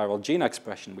deregulation of the viral gene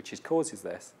expression which causes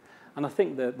this. And I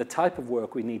think the type of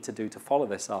work we need to do to follow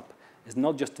this up is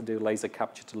not just to do laser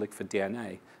capture to look for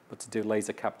DNA, but to do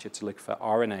laser capture to look for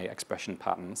RNA expression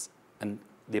patterns and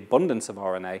the abundance of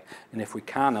RNA, and if we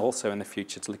can also in the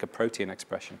future to look at protein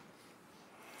expression.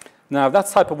 Now, that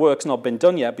type of work's not been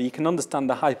done yet, but you can understand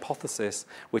the hypothesis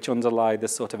which underlie the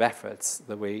sort of efforts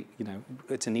that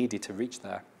it's needed to reach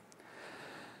there.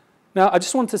 Now, I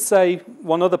just want to say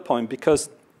one other point, because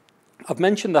I've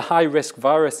mentioned the high-risk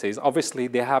viruses. Obviously,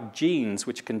 they have genes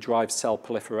which can drive cell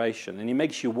proliferation, and it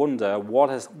makes you wonder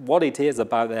what it is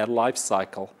about their life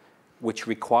cycle which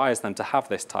requires them to have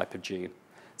this type of gene.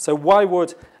 So why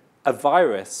would a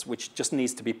virus, which just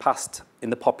needs to be passed in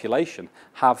the population,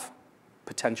 have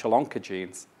potential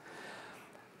oncogenes?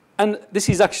 And this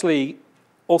is actually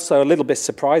also a little bit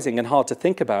surprising and hard to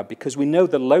think about, because we know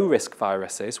that low-risk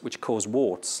viruses, which cause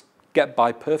warts, get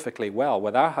by perfectly well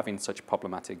without having such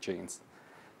problematic genes.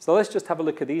 So let's just have a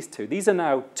look at these two. These are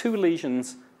now 2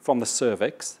 lesions from the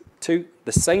cervix, to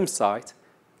the same site,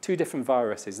 2 different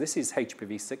viruses. This is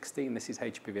HPV16, this is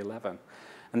HPV11.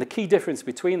 And the key difference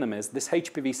between them is this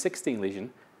HPV16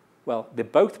 lesion, well, they're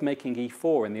both making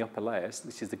E4 in the upper layers,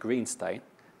 which is the green stain.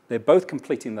 They're both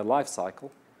completing their life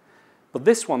cycle. But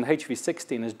this one,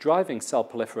 HPV16, is driving cell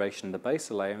proliferation in the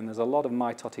basal layer, and there's a lot of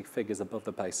mitotic figures above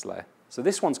the base layer. So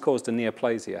this one's caused a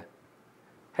neoplasia.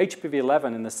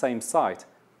 HPV11 in the same site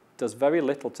does very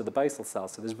little to the basal cell,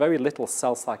 so there's very little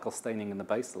cell cycle staining in the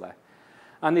basal layer.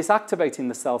 And it's activating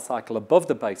the cell cycle above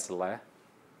the basal layer,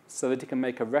 so that it can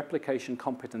make a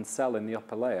replication-competent cell in the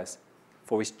upper layers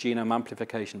for its genome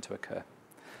amplification to occur.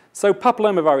 So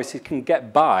papillomaviruses can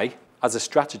get by as a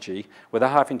strategy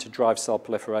without having to drive cell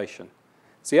proliferation.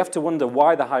 So you have to wonder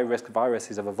why the high-risk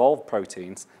viruses have evolved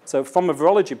proteins. So from a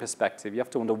virology perspective, you have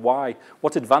to wonder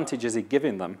what advantage is it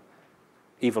giving them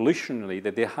evolutionarily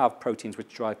that they have proteins which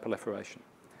drive proliferation.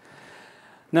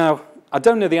 Now, I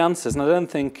don't know the answers, and I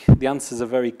don't think the answers are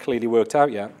very clearly worked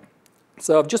out yet.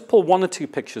 So I've just pulled 1 or 2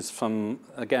 pictures from,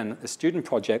 again, a student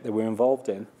project that we're involved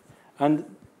in.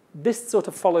 And this sort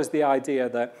of follows the idea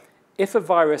that if a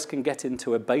virus can get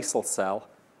into a basal cell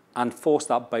and force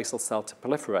that basal cell to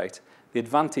proliferate, the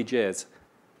advantage is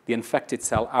the infected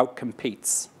cell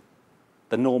outcompetes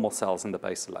the normal cells in the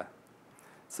basal layer.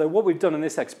 So what we've done in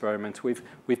this experiment, we've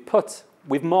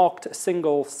marked a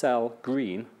single cell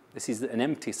green. This is an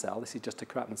empty cell. This is just a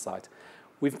keratinocyte.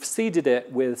 We've seeded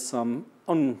it with some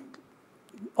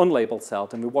unlabeled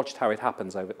cells, and we watched how it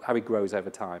happens, how it grows over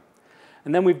time.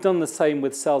 And then we've done the same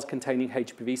with cells containing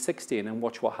HPV16 and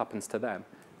watch what happens to them.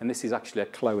 And this is actually a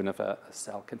clone of a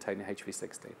cell containing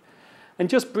HPV16. And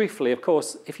just briefly, of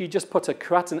course, if you just put a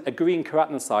green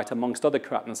keratinocyte amongst other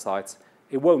keratinocytes,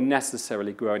 it won't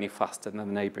necessarily grow any faster than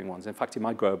the neighboring ones. In fact, it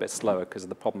might grow a bit slower because of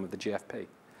the problem with the GFP.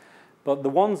 But the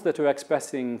ones that are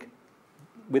expressing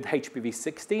with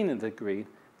HPV16 in the green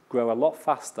grow a lot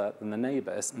faster than the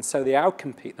neighbors, and so they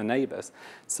outcompete the neighbors.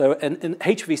 So and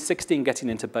HPV16 getting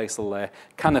into basal layer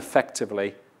can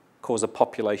effectively cause a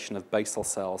population of basal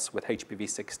cells with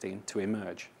HPV16 to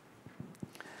emerge.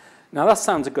 Now that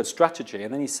sounds a good strategy,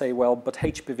 and then you say, well, but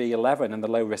HPV11 and the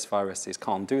low-risk viruses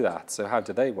can't do that, so how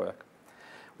do they work?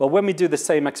 Well, when we do the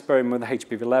same experiment with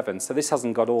HPV11, so this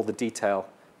hasn't got all the detail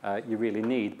you really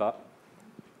need, but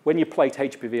when you plate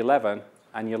HPV11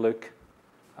 and you look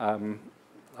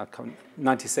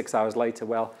 96 hours later,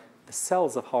 well, the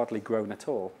cells have hardly grown at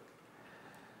all.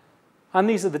 And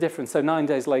these are the difference. So 9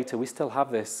 days later, we still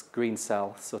have this green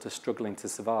cell sort of struggling to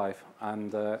survive,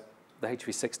 and the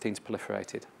HPV16's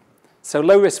proliferated. So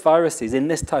low-risk viruses in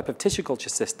this type of tissue culture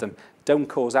system don't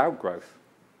cause outgrowth.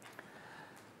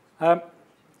 And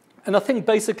I think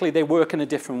basically they work in a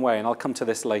different way, and I'll come to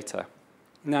this later.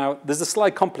 Now, there's a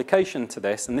slight complication to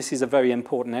this, and this is a very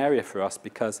important area for us,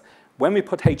 because when we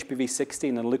put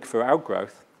HPV16 and look for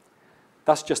outgrowth,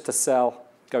 that's just a cell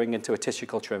going into a tissue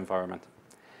culture environment.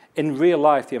 In real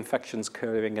life, the infection's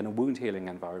occurring in a wound healing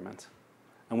environment.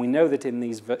 And we know that in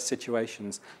these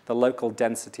situations, the local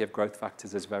density of growth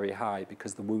factors is very high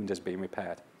because the wound is being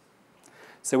repaired.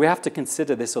 So we have to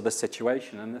consider this other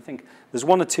situation. And I think there's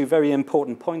one or two very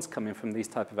important points coming from these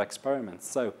type of experiments.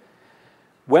 So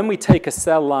when we take a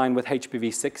cell line with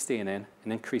HPV16 in and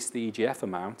increase the EGF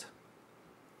amount,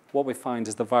 what we find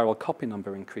is the viral copy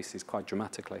number increases quite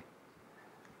dramatically.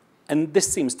 And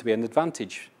this seems to be an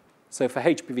advantage. So for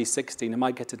HPV16, it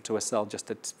might get into a cell just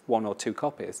at 1 or 2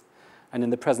 copies. And in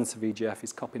the presence of EGF,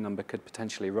 its copy number could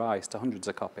potentially rise to hundreds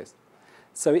of copies.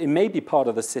 So it may be part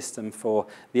of the system for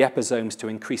the episomes to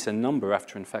increase in number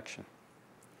after infection.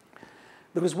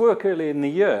 There was work earlier in the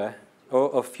year,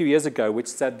 or a few years ago, which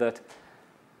said that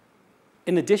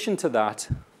in addition to that,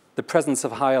 the presence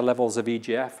of higher levels of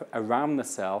EGF around the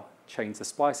cell change the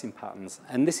splicing patterns.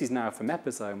 And this is now from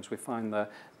episomes. We find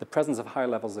that the presence of higher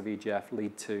levels of EGF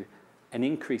lead to an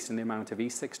increase in the amount of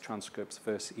E6 transcripts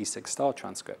versus E6 star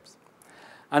transcripts.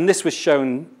 And this was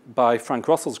shown by Frank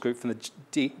Russell's group from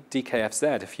the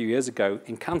DKFZ a few years ago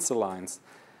in cancer lines.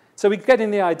 So we're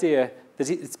getting the idea that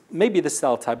it's maybe the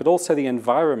cell type, but also the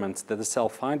environment that the cell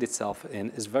finds itself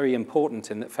in is very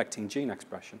important in affecting gene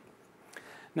expression.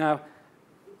 Now,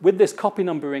 with this copy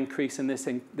number increase and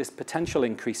this potential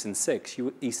increase in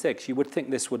E6, you would think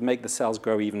this would make the cells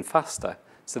grow even faster,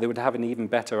 so they would have an even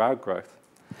better outgrowth.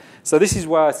 So this is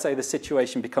where I say the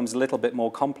situation becomes a little bit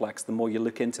more complex the more you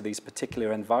look into these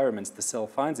particular environments the cell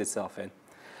finds itself in.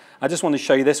 I just want to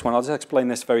show you this one. I'll just explain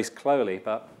this very slowly,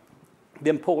 but the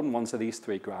important ones are these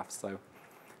 3 graphs. So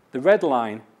the red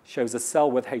line shows a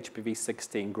cell with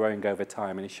HPV16 growing over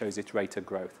time, and it shows its rate of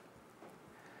growth.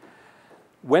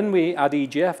 When we add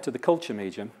EGF to the culture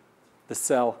medium, the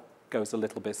cell goes a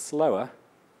little bit slower,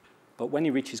 but when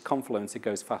it reaches confluence, it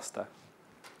goes faster.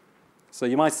 So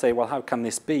you might say, well, how can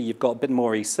this be? You've got a bit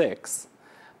more E6.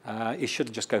 It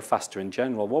should just go faster in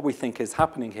general. What we think is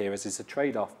happening here is a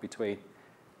trade-off between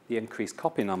the increased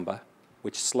copy number,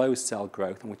 which slows cell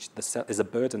growth and which the cell is a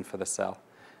burden for the cell,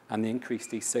 and the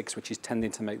increased E6, which is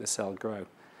tending to make the cell grow.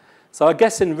 So I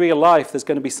guess in real life, there's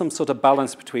going to be some sort of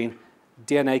balance between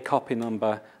DNA copy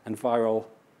number and viral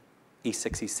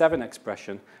E6, E7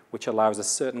 expression, which allows a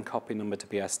certain copy number to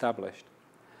be established.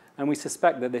 And we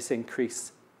suspect that this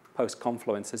increase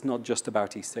post-confluence is not just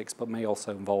about E6, but may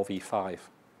also involve E5,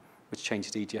 which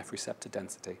changes EGF receptor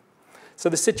density. So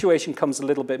the situation comes a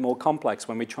little bit more complex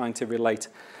when we're trying to relate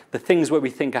the things what we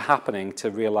think are happening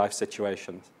to real-life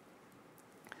situations.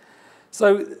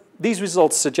 So these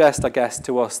results suggest, I guess,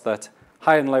 to us that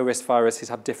high and low-risk viruses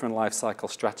have different life cycle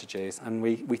strategies, and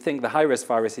we think the high-risk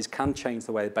viruses can change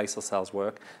the way basal cells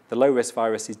work. The low-risk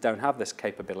viruses don't have this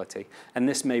capability, and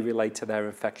this may relate to their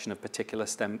infection of particular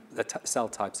cell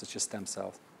types, such as stem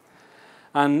cells.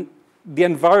 And the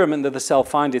environment that the cell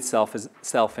finds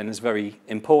itself in is very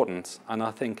important, and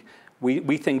I think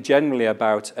we think generally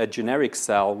about a generic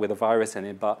cell with a virus in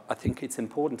it, but I think it's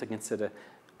important to consider,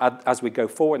 as we go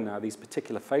forward now, these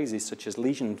particular phases, such as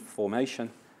lesion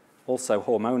formation, also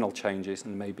hormonal changes,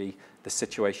 and maybe the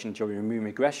situation during immune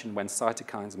regression when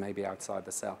cytokines may be outside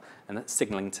the cell and it's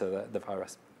signaling to the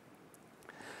virus.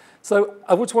 So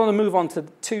I would want to move on to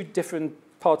 2 different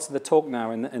parts of the talk now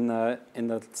in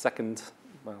the second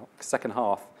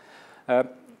half.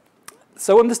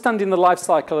 So understanding the life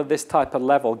cycle of this type of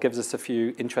level gives us a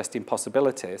few interesting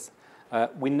possibilities.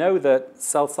 We know that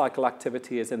cell cycle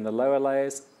activity is in the lower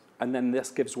layers, and then this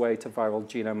gives way to viral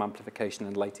genome amplification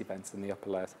and late events in the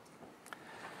upper layers.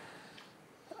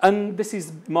 And this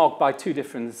is marked by 2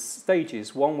 different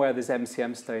stages, one where there's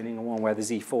MCM staining and one where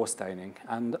there's E4 staining.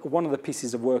 And one of the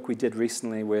pieces of work we did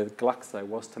recently with Glaxo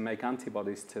was to make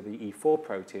antibodies to the E4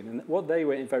 protein. And what they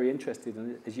were very interested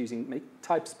in is using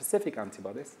type-specific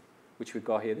antibodies, which we've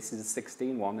got here. This is a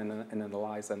 16 one in an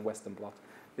ELISA and Western blot.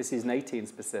 This is an 18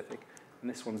 specific,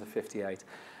 and this one's a 58.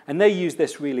 And they use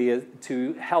this really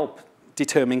to help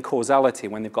determine causality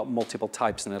when they've got multiple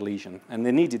types in a lesion. And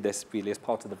they needed this really as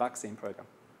part of the vaccine program.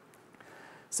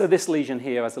 So this lesion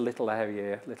here has a little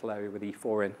area with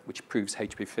E4 in, which proves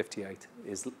HPV58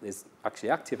 is actually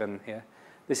active in here.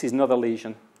 This is another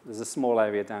lesion. There's a small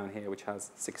area down here which has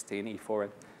 16 E4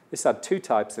 in. This had 2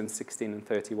 types in 16 and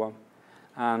 31.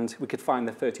 And we could find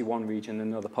the 31 region in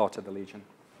another part of the lesion.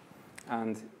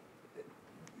 And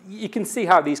you can see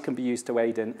how these can be used to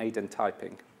aid in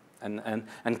typing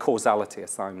and causality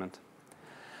assignment.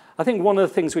 I think one of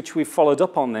the things which we've followed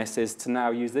up on this is to now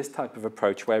use this type of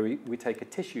approach where we take a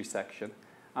tissue section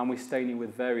and we stain it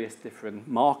with various different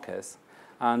markers.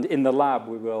 And in the lab,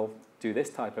 we will do this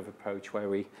type of approach where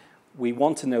we we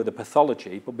want to know the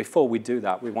pathology, but before we do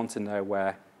that, we want to know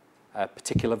where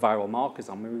particular viral markers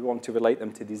are, and we want to relate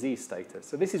them to disease status.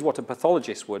 So this is what a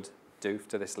pathologist would do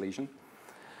to this lesion.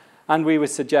 And we would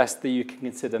suggest that you can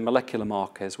consider molecular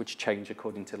markers which change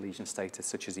according to lesion status,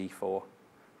 such as E4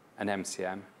 and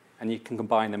MCM, and you can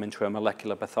combine them into a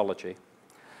molecular pathology.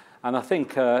 And I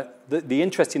think the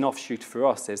interesting offshoot for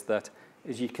us is that,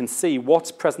 as you can see,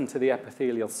 what's present to the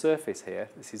epithelial surface here,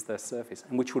 this is the surface,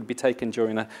 and which would be taken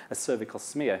during a cervical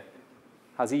smear,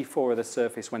 has E4 at the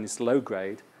surface when it's low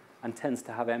grade, and tends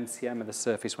to have MCM at the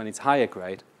surface when it's higher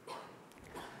grade.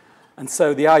 And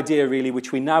so the idea really,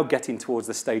 which we're now getting towards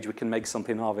the stage we can make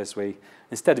something of, is we,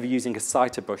 instead of using a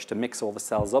citer brush to mix all the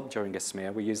cells up during a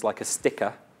smear, we use like a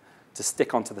sticker to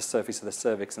stick onto the surface of the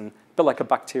cervix, and build like a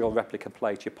bacterial replica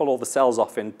plate. You pull all the cells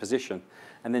off in position,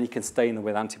 and then you can stain them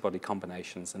with antibody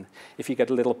combinations. And if you get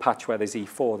a little patch where there's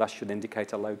E4, that should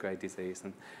indicate a low-grade disease.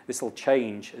 And this will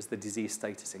change as the disease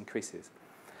status increases.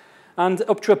 And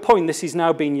up to a point, this is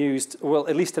now being used, well,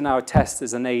 at least in our tests,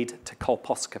 as an aid to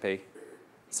colposcopy.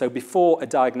 So before a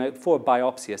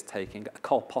biopsy is taken, a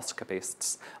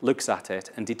colposcopist looks at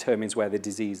it and determines where the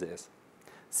disease is.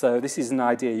 So this is an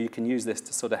idea. You can use this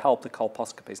to sort of help the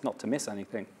colposcopist not to miss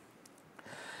anything.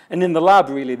 And in the lab,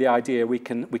 really, the idea we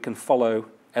can follow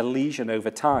a lesion over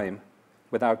time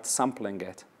without sampling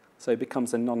it. So it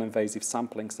becomes a non-invasive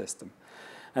sampling system.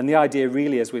 And the idea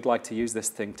really is we'd like to use this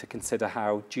thing to consider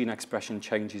how gene expression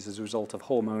changes as a result of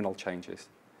hormonal changes.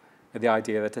 The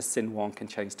idea that a SYN1 can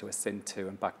change to a SYN2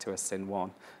 and back to a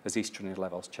SYN1 as estrogen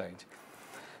levels change.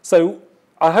 So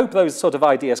I hope those sort of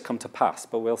ideas come to pass,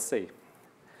 but we'll see.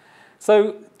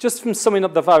 So just from summing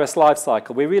up the virus life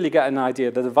cycle, we really get an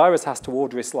idea that the virus has to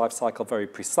order its life cycle very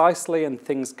precisely, and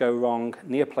things go wrong.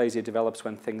 Neoplasia develops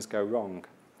when things go wrong.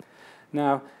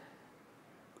 Now,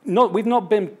 we've not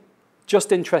been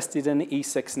just interested in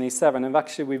E6 and E7, and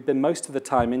actually we've been most of the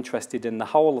time interested in the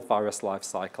whole virus life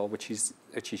cycle, which is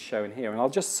shown here. And I'll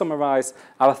just summarize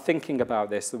our thinking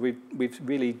about this. We've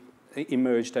really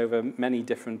emerged over many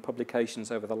different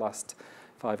publications over the last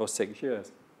 5 or 6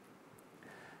 years.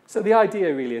 So the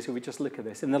idea really is, if we just look at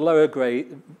this, in the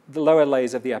lower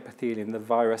layers of the epithelium, the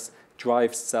virus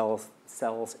drives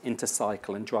cells into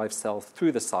cycle and drives cells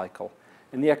through the cycle.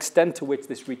 And the extent to which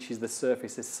this reaches the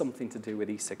surface is something to do with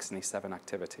E6 and E7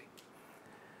 activity.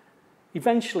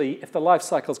 Eventually, if the life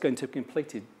cycle is going to be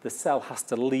completed, the cell has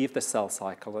to leave the cell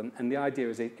cycle. And the idea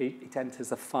is it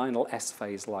enters a final S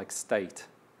phase-like state.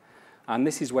 And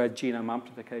this is where genome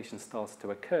amplification starts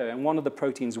to occur. And one of the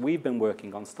proteins we've been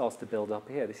working on starts to build up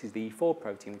here. This is the E4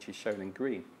 protein, which is shown in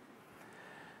green.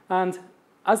 And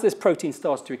as this protein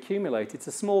starts to accumulate, it's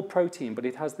a small protein, but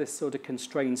it has this sort of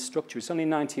constrained structure. It's only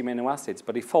 90 amino acids,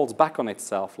 but it folds back on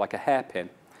itself like a hairpin.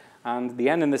 And the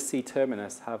N and the C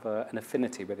terminus have an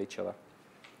affinity with each other.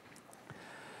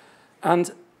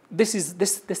 And this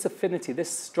affinity, this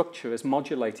structure is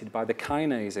modulated by the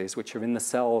kinases, which are in the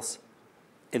cells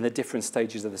in the different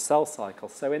stages of the cell cycle.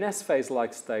 So in S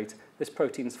phase-like state, this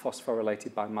protein is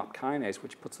phosphorylated by MAP kinase,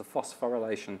 which puts a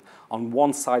phosphorylation on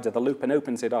one side of the loop and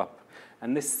opens it up.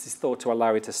 And this is thought to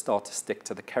allow it to start to stick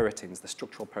to the keratins, the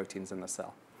structural proteins in the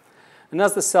cell. And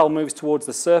as the cell moves towards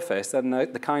the surface, then the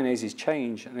kinases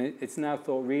change, and it's now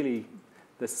thought really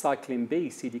the cyclin B,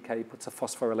 CDK, puts a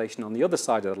phosphorylation on the other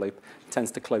side of the loop,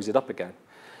 tends to close it up again.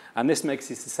 And this makes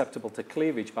it susceptible to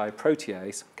cleavage by a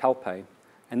protease, calpain,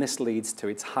 and this leads to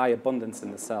its high abundance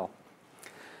in the cell.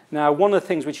 Now, one of the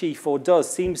things which E4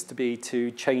 does seems to be to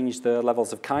change the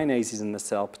levels of kinases in the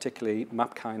cell, particularly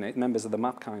MAP kinase, members of the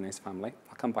MAP kinase family.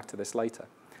 I'll come back to this later.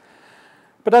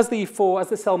 But as the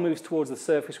cell moves towards the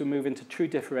surface, we move into true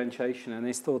differentiation, and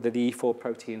it's thought that the E4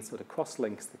 protein sort of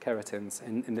cross-links the keratins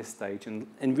in this stage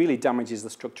and really damages the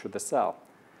structure of the cell.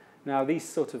 Now, these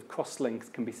sort of cross-links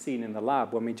can be seen in the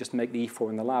lab. When we just make the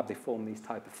E4 in the lab, they form these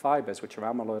type of fibers, which are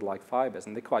amyloid-like fibers,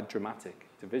 and they're quite dramatic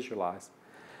to visualize.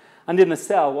 And in the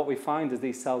cell, what we find is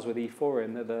these cells with E4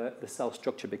 in, the cell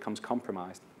structure becomes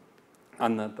compromised,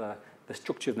 and the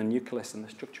structure of the nucleus and the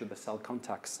structure of the cell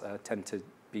contacts tend to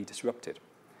be disrupted.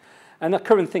 And the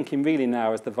current thinking really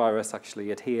now is the virus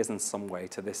actually adheres in some way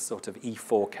to this sort of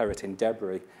E4 keratin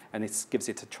debris, and it gives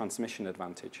it a transmission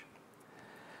advantage.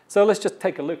 So let's just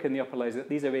take a look in the upper layers.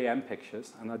 These are EM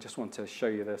pictures, and I just want to show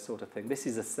you the sort of thing. This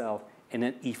is a cell in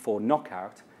an E4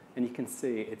 knockout, and you can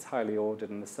see it's highly ordered,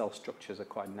 and the cell structures are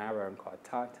quite narrow and quite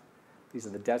tight. These are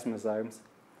the desmosomes.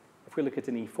 If we look at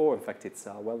an E4 infected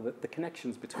cell, well, the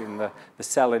connections between the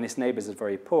cell and its neighbors are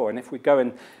very poor. And if we go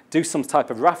and do some type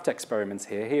of raft experiments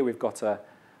here we've got a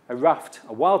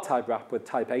wild-type raft with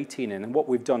type 18 in, and what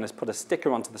we've done is put a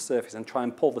sticker onto the surface and try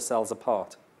and pull the cells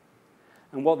apart.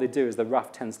 And what they do is the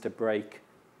raft tends to break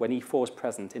when E4 is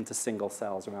present into single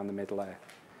cells around the mid-layer.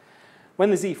 When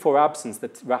there's E4 absence,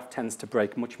 the raft tends to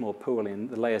break much more poorly, and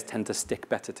the layers tend to stick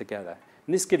better together.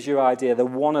 And this gives you an idea that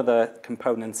one of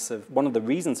the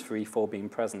reasons for E4 being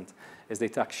present is that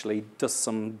it actually does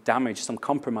some damage, some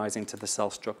compromising to the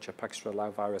cell structure, perhaps to allow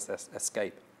virus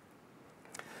escape.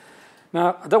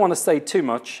 Now, I don't want to say too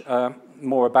much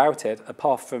more about it,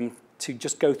 apart from to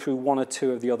just go through one or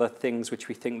two of the other things which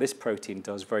we think this protein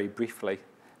does very briefly.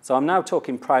 So I'm now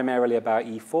talking primarily about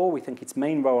E4. We think its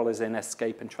main role is in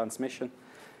escape and transmission.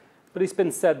 But it's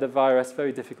been said the virus,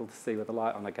 very difficult to see with the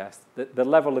light on, I guess, that the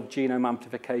level of genome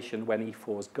amplification when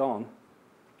E4 is gone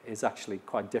is actually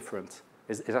quite different,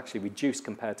 is actually reduced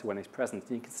compared to when it's present.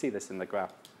 And you can see this in the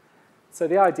graph. So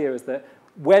the idea is that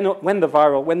when the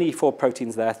E4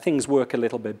 protein's there, things work a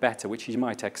little bit better, which you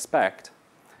might expect.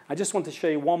 I just want to show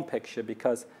you one picture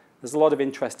because there's a lot of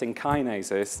interesting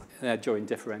kinases during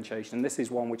differentiation. And this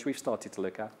is one which we've started to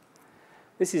look at.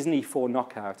 This is an E4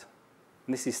 knockout.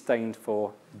 And this is stained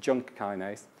for junk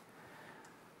kinase.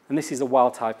 And this is a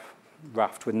wild-type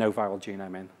raft with no viral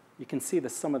genome in. You can see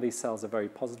that some of these cells are very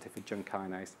positive for junk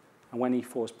kinase. And when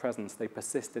E4 is present, they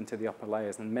persist into the upper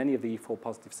layers. And many of the E4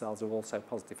 positive cells are also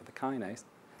positive for the kinase.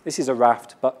 This is a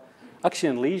raft, but actually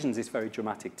in lesions it's very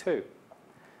dramatic too.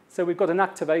 So we've got an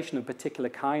activation of particular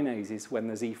kinases when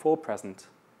there's E4 present,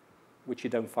 which you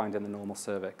don't find in the normal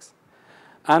cervix.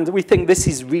 And we think this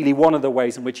is really one of the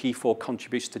ways in which E4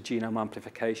 contributes to genome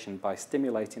amplification by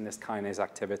stimulating this kinase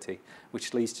activity,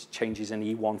 which leads to changes in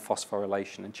E1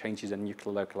 phosphorylation and changes in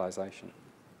nuclear localization.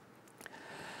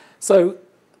 So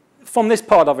from this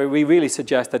part of it, we really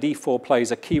suggest that E4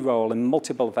 plays a key role in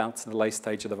multiple events in the late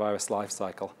stage of the virus life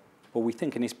cycle. But we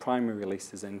think in its primary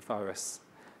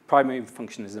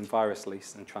function is in virus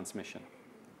release and transmission.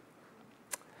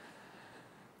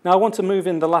 Now, I want to move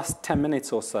in the last 10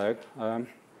 minutes or so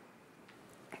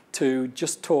to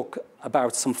just talk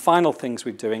about some final things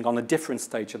we're doing on a different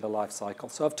stage of the life cycle.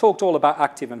 So I've talked all about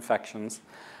active infections,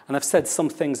 and I've said some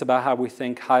things about how we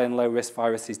think high and low risk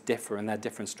viruses differ and their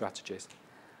different strategies.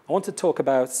 I want to talk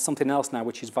about something else now,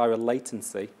 which is viral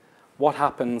latency. What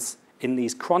happens in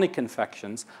these chronic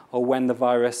infections or when the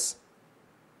virus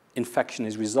infection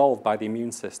is resolved by the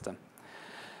immune system.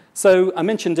 So I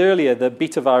mentioned earlier that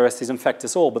beta viruses infect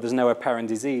us all, but there's no apparent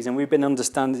disease. And we've been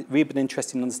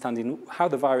interested in understanding how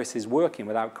the virus is working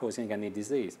without causing any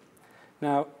disease.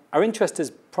 Now, our interest has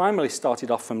primarily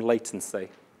started off from latency.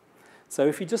 So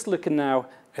if you're just looking now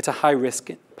at a high-risk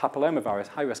papillomavirus,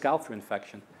 high-risk alpha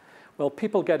infection, well,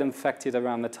 people get infected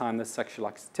around the time that sexual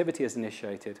activity is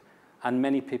initiated, and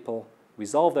many people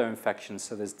resolve their infections,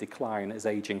 so there's decline as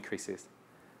age increases.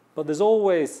 But there's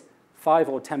always 5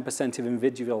 or 10% of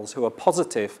individuals who are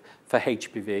positive for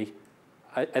HPV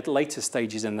at later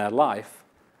stages in their life.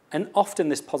 And often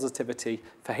this positivity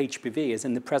for HPV is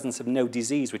in the presence of no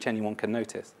disease which anyone can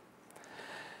notice.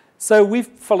 So we've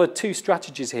followed two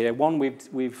strategies here. One,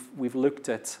 we've looked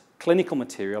at clinical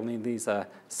material. I mean, these are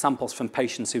samples from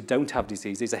patients who don't have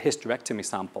disease. These are hysterectomy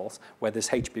samples where there's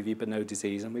HPV but no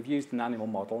disease. And we've used an animal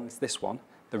model, and it's this one,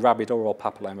 the rabbit oral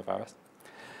papillomavirus.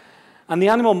 And the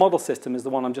animal model system is the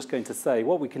one I'm just going to say.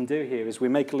 What we can do here is we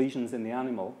make lesions in the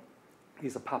animal.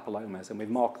 These are papillomas, and we've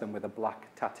marked them with a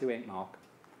black tattoo ink mark.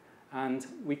 And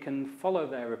we can follow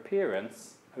their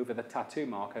appearance over the tattoo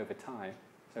mark over time.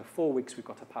 So 4 weeks, we've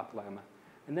got a papilloma.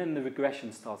 And then the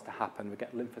regression starts to happen. We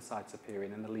get lymphocytes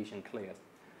appearing, and the lesion clears.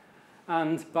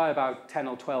 And by about 10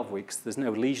 or 12 weeks, there's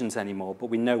no lesions anymore, but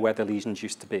we know where the lesions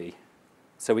used to be.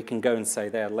 So we can go and say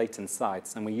they're latent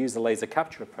sites, and we use the laser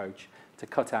capture approach to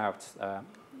cut out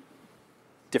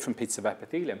different pieces of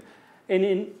epithelium.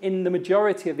 In the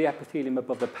majority of the epithelium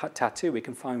above the tattoo, we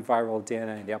can find viral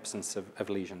DNA in the absence of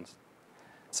lesions.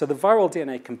 So the viral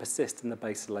DNA can persist in the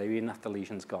basal layer even after the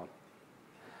lesion's gone.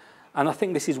 And I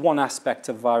think this is one aspect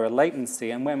of viral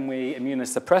latency. And when we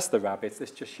immunosuppress the rabbits,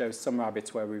 this just shows some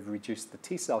rabbits where we've reduced the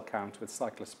T cell count with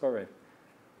cyclosporin.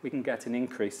 We can get an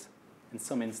increase in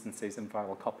some instances in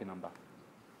viral copy number.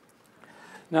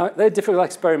 Now, they're difficult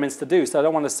experiments to do, so I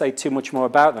don't want to say too much more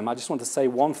about them. I just want to say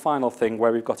one final thing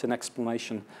where we've got an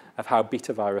explanation of how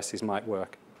beta viruses might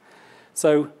work.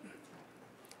 So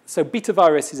beta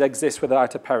viruses exist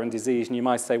without apparent disease, and you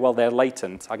might say, well, they're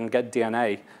latent. I can get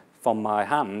DNA from my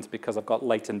hand because I've got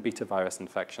latent beta virus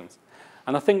infections.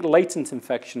 And I think latent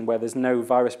infection where there's no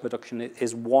virus production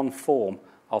is one form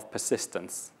of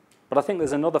persistence. But I think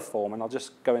there's another form, and I'll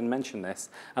just go and mention this,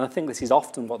 and I think this is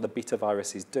often what the beta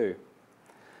viruses do.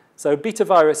 So beta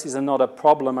viruses are not a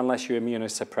problem unless you're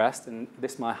immunosuppressed, and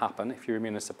this might happen if you're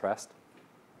immunosuppressed.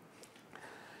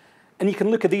 And you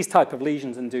can look at these type of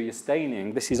lesions and do your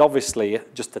staining. This is obviously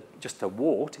just a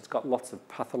wart. It's got lots of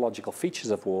pathological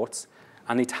features of warts,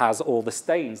 and it has all the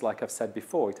stains, like I've said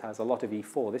before. It has a lot of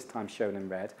E4, this time shown in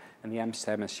red, and the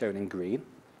MCM is shown in green.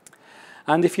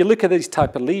 And if you look at these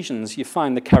type of lesions, you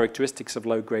find the characteristics of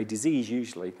low-grade disease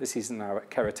usually. This is now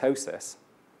keratosis.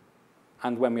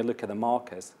 And when we look at the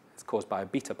markers, it's caused by a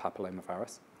beta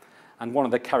papillomavirus. And one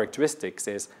of the characteristics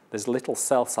is there's little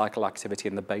cell cycle activity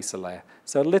in the basal layer.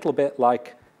 So a little bit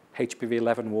like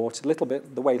HPV-11 wart, a little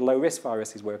bit the way low-risk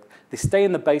viruses work. They stay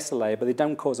in the basal layer, but they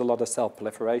don't cause a lot of cell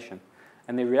proliferation.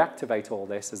 And they reactivate all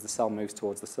this as the cell moves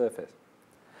towards the surface.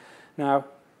 Now,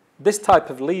 this type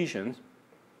of lesion,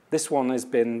 this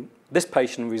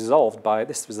patient resolved by,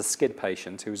 this was a SCID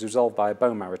patient who was resolved by a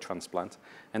bone marrow transplant,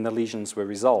 and the lesions were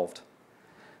resolved.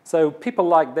 So people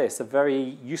like this are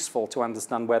very useful to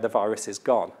understand where the virus is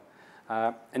gone.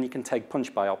 And you can take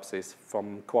punch biopsies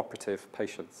from cooperative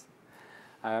patients.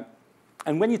 And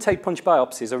when you take punch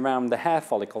biopsies around the hair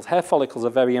follicles are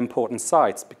very important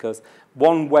sites because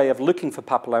one way of looking for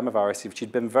papillomaviruses, which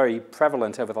had been very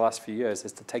prevalent over the last few years,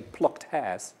 is to take plucked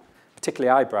hairs,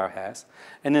 particularly eyebrow hairs.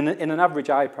 And in an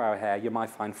average eyebrow hair, you might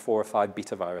find 4 or 5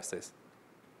 beta viruses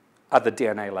at the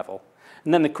DNA level.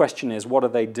 And then the question is, what are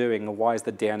they doing, or why is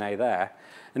the DNA there?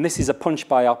 And this is a punch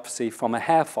biopsy from a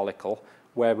hair follicle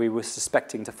where we were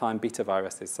suspecting to find beta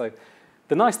viruses. So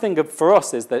the nice thing for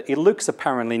us is that it looks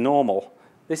apparently normal.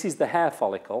 This is the hair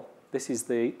follicle. This is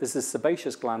a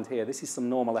sebaceous gland here. This is some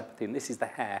normal epithelium. This is the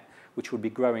hair, which would be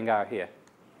growing out here.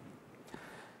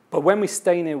 But when we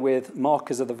stain it with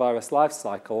markers of the virus life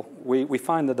cycle, we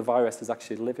find that the virus is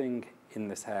actually living in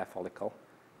this hair follicle.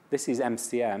 This is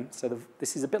MCM, so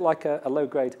this is a bit like a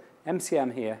low-grade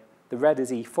MCM here. The red is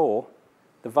E4.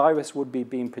 The virus would be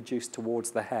being produced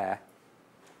towards the hair.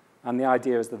 And the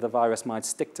idea is that the virus might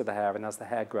stick to the hair, and as the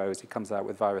hair grows, it comes out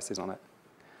with viruses on it.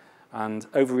 And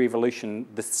over evolution,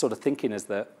 this sort of thinking is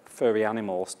that furry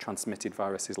animals transmitted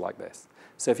viruses like this.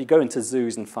 So if you go into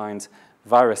zoos and find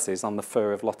viruses on the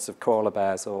fur of lots of koala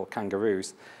bears or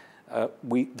kangaroos,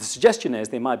 the suggestion is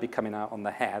they might be coming out on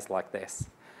the hairs like this.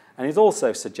 And it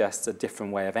also suggests a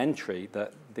different way of entry,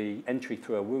 that the entry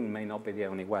through a wound may not be the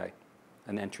only way,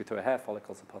 and entry through a hair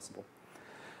follicles are possible.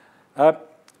 A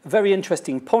very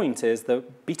interesting point is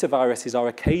that beta viruses are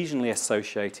occasionally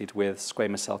associated with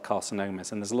squamous cell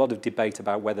carcinomas, and there's a lot of debate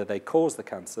about whether they cause the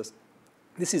cancers.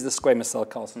 This is the squamous cell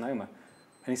carcinoma,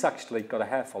 and it's actually got a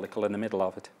hair follicle in the middle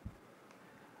of it.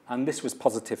 And this was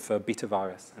positive for beta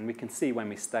virus, and we can see when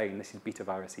we stain, this is beta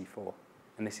virus E4,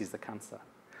 and this is the cancer.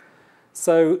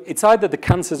 So it's either the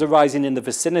cancer's arising in the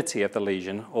vicinity of the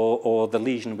lesion, or the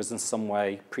lesion was in some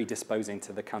way predisposing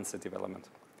to the cancer development.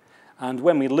 And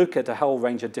when we look at a whole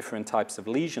range of different types of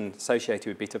lesions associated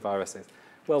with beta viruses,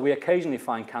 well, we occasionally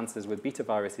find cancers with beta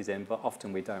viruses in, but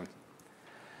often we don't.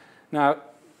 Now,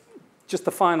 just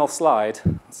the final slide.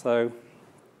 So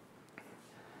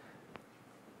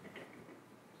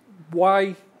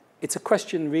why? It's a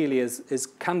question really is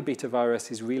can beta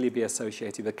viruses really be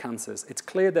associated with cancers? It's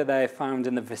clear that they're found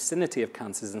in the vicinity of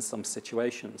cancers in some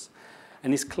situations.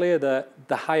 And it's clear that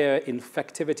the higher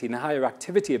infectivity and the higher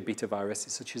activity of beta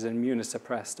viruses, such as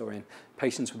immunosuppressed or in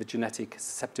patients with a genetic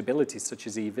susceptibility, such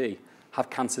as EV,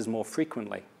 have cancers more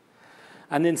frequently.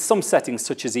 And in some settings,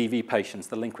 such as EV patients,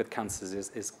 the link with cancers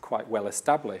is quite well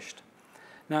established.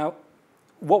 Now,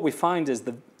 what we find is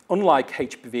that unlike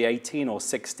HPV 18 or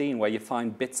 16, where you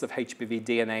find bits of HPV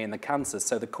DNA in the cancers,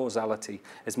 so the causality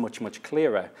is much, much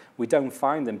clearer, we don't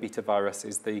find in beta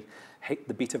viruses the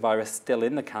beta virus still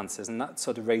in the cancers, and that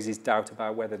sort of raises doubt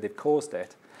about whether they've caused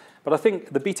it. But I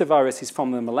think the beta virus is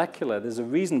from the molecular. There's a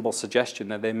reasonable suggestion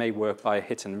that they may work by a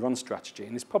hit-and-run strategy,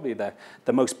 and it's probably the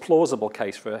most plausible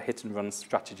case for a hit-and-run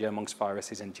strategy amongst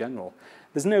viruses in general.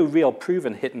 There's no real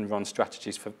proven hit-and-run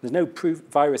strategies. There's no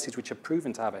viruses which are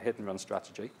proven to have a hit-and-run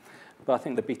strategy, but I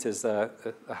think the betas are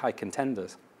high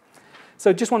contenders.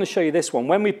 So I just want to show you this one.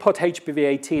 When we put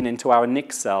HPV-18 into our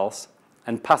NIC cells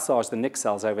and passage the NIC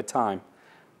cells over time,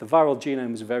 the viral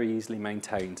genome is very easily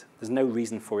maintained. There's no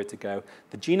reason for it to go.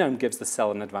 The genome gives the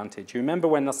cell an advantage. You remember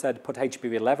when I said put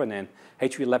HPV-11 in?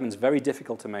 HPV-11 is very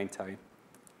difficult to maintain.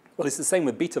 Well, it's the same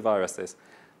with beta viruses.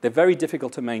 They're very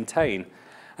difficult to maintain.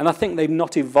 And I think they've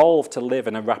not evolved to live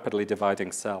in a rapidly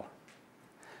dividing cell.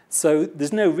 So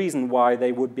there's no reason why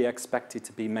they would be expected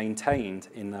to be maintained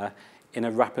in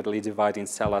a rapidly dividing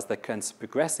cell as the cancer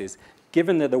progresses,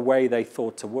 given that the way they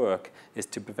thought to work is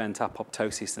to prevent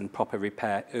apoptosis and proper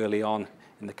repair early on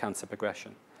in the cancer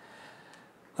progression.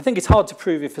 I think it's hard to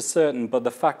prove it for certain, but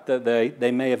the fact that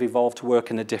they may have evolved to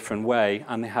work in a different way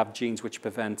and they have genes which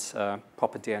prevent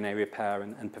proper DNA repair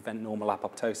and prevent normal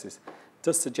apoptosis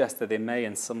does suggest that they may,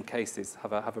 in some cases,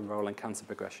 have a role in cancer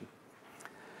progression.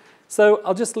 So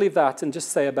I'll just leave that and just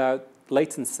say about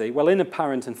latency. Well,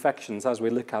 inapparent infections, as we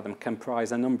look at them,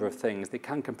 comprise a number of things. They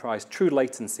can comprise true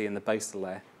latency in the basal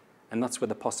layer, and that's with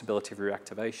the possibility of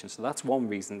reactivation. So that's one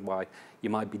reason why you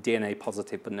might be DNA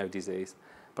positive but no disease.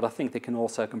 But I think they can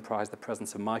also comprise the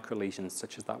presence of microlesions,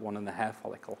 such as that one in the hair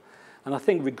follicle. And I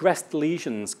think regressed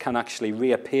lesions can actually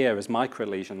reappear as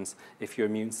microlesions if your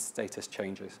immune status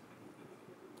changes.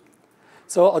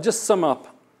 So I'll just sum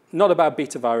up, not about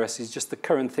beta viruses, just the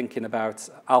current thinking about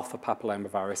alpha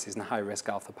papillomaviruses and high-risk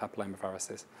alpha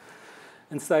papillomaviruses,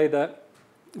 and say that,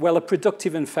 well, a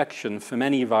productive infection from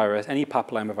any virus, any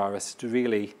papillomavirus,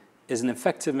 really is an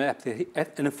infection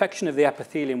of the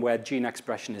epithelium where gene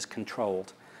expression is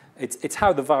controlled. It's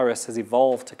how the virus has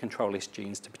evolved to control its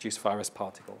genes to produce virus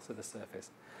particles at the surface.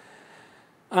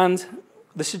 And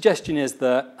the suggestion is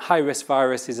that high-risk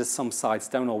viruses at some sites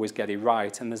don't always get it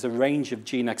right, and there's a range of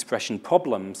gene expression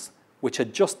problems which are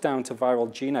just down to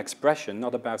viral gene expression,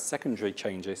 not about secondary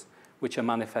changes, which are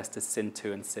manifest as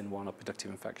SIN2 and SIN1 or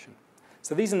productive infection.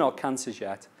 So these are not cancers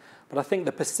yet, but I think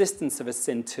the persistence of a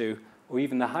SIN2 or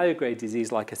even the higher grade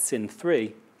disease like a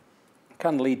SIN3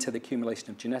 can lead to the accumulation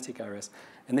of genetic errors,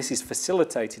 and this is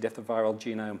facilitated if the viral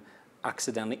genome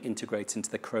accidentally integrates into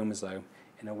the chromosome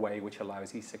in a way which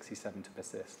allows E67 to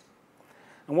persist.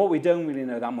 And what we don't really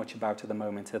know that much about at the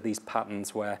moment are these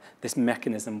patterns where this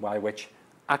mechanism by which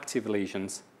active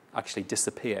lesions actually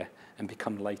disappear and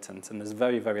become latent, and there's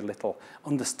very, very little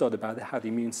understood about how the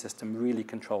immune system really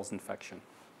controls infection.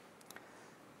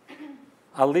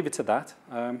 I'll leave it to that.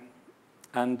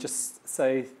 And just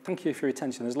say thank you for your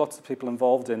attention. There's lots of people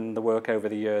involved in the work over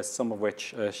the years, some of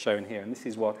which are shown here. And this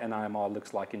is what NIMR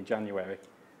looks like in January.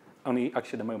 Only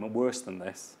actually at the moment worse than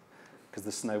this, because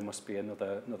the snow must be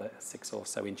another 6 or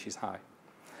so inches high.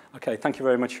 Okay, thank you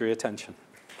very much for your attention.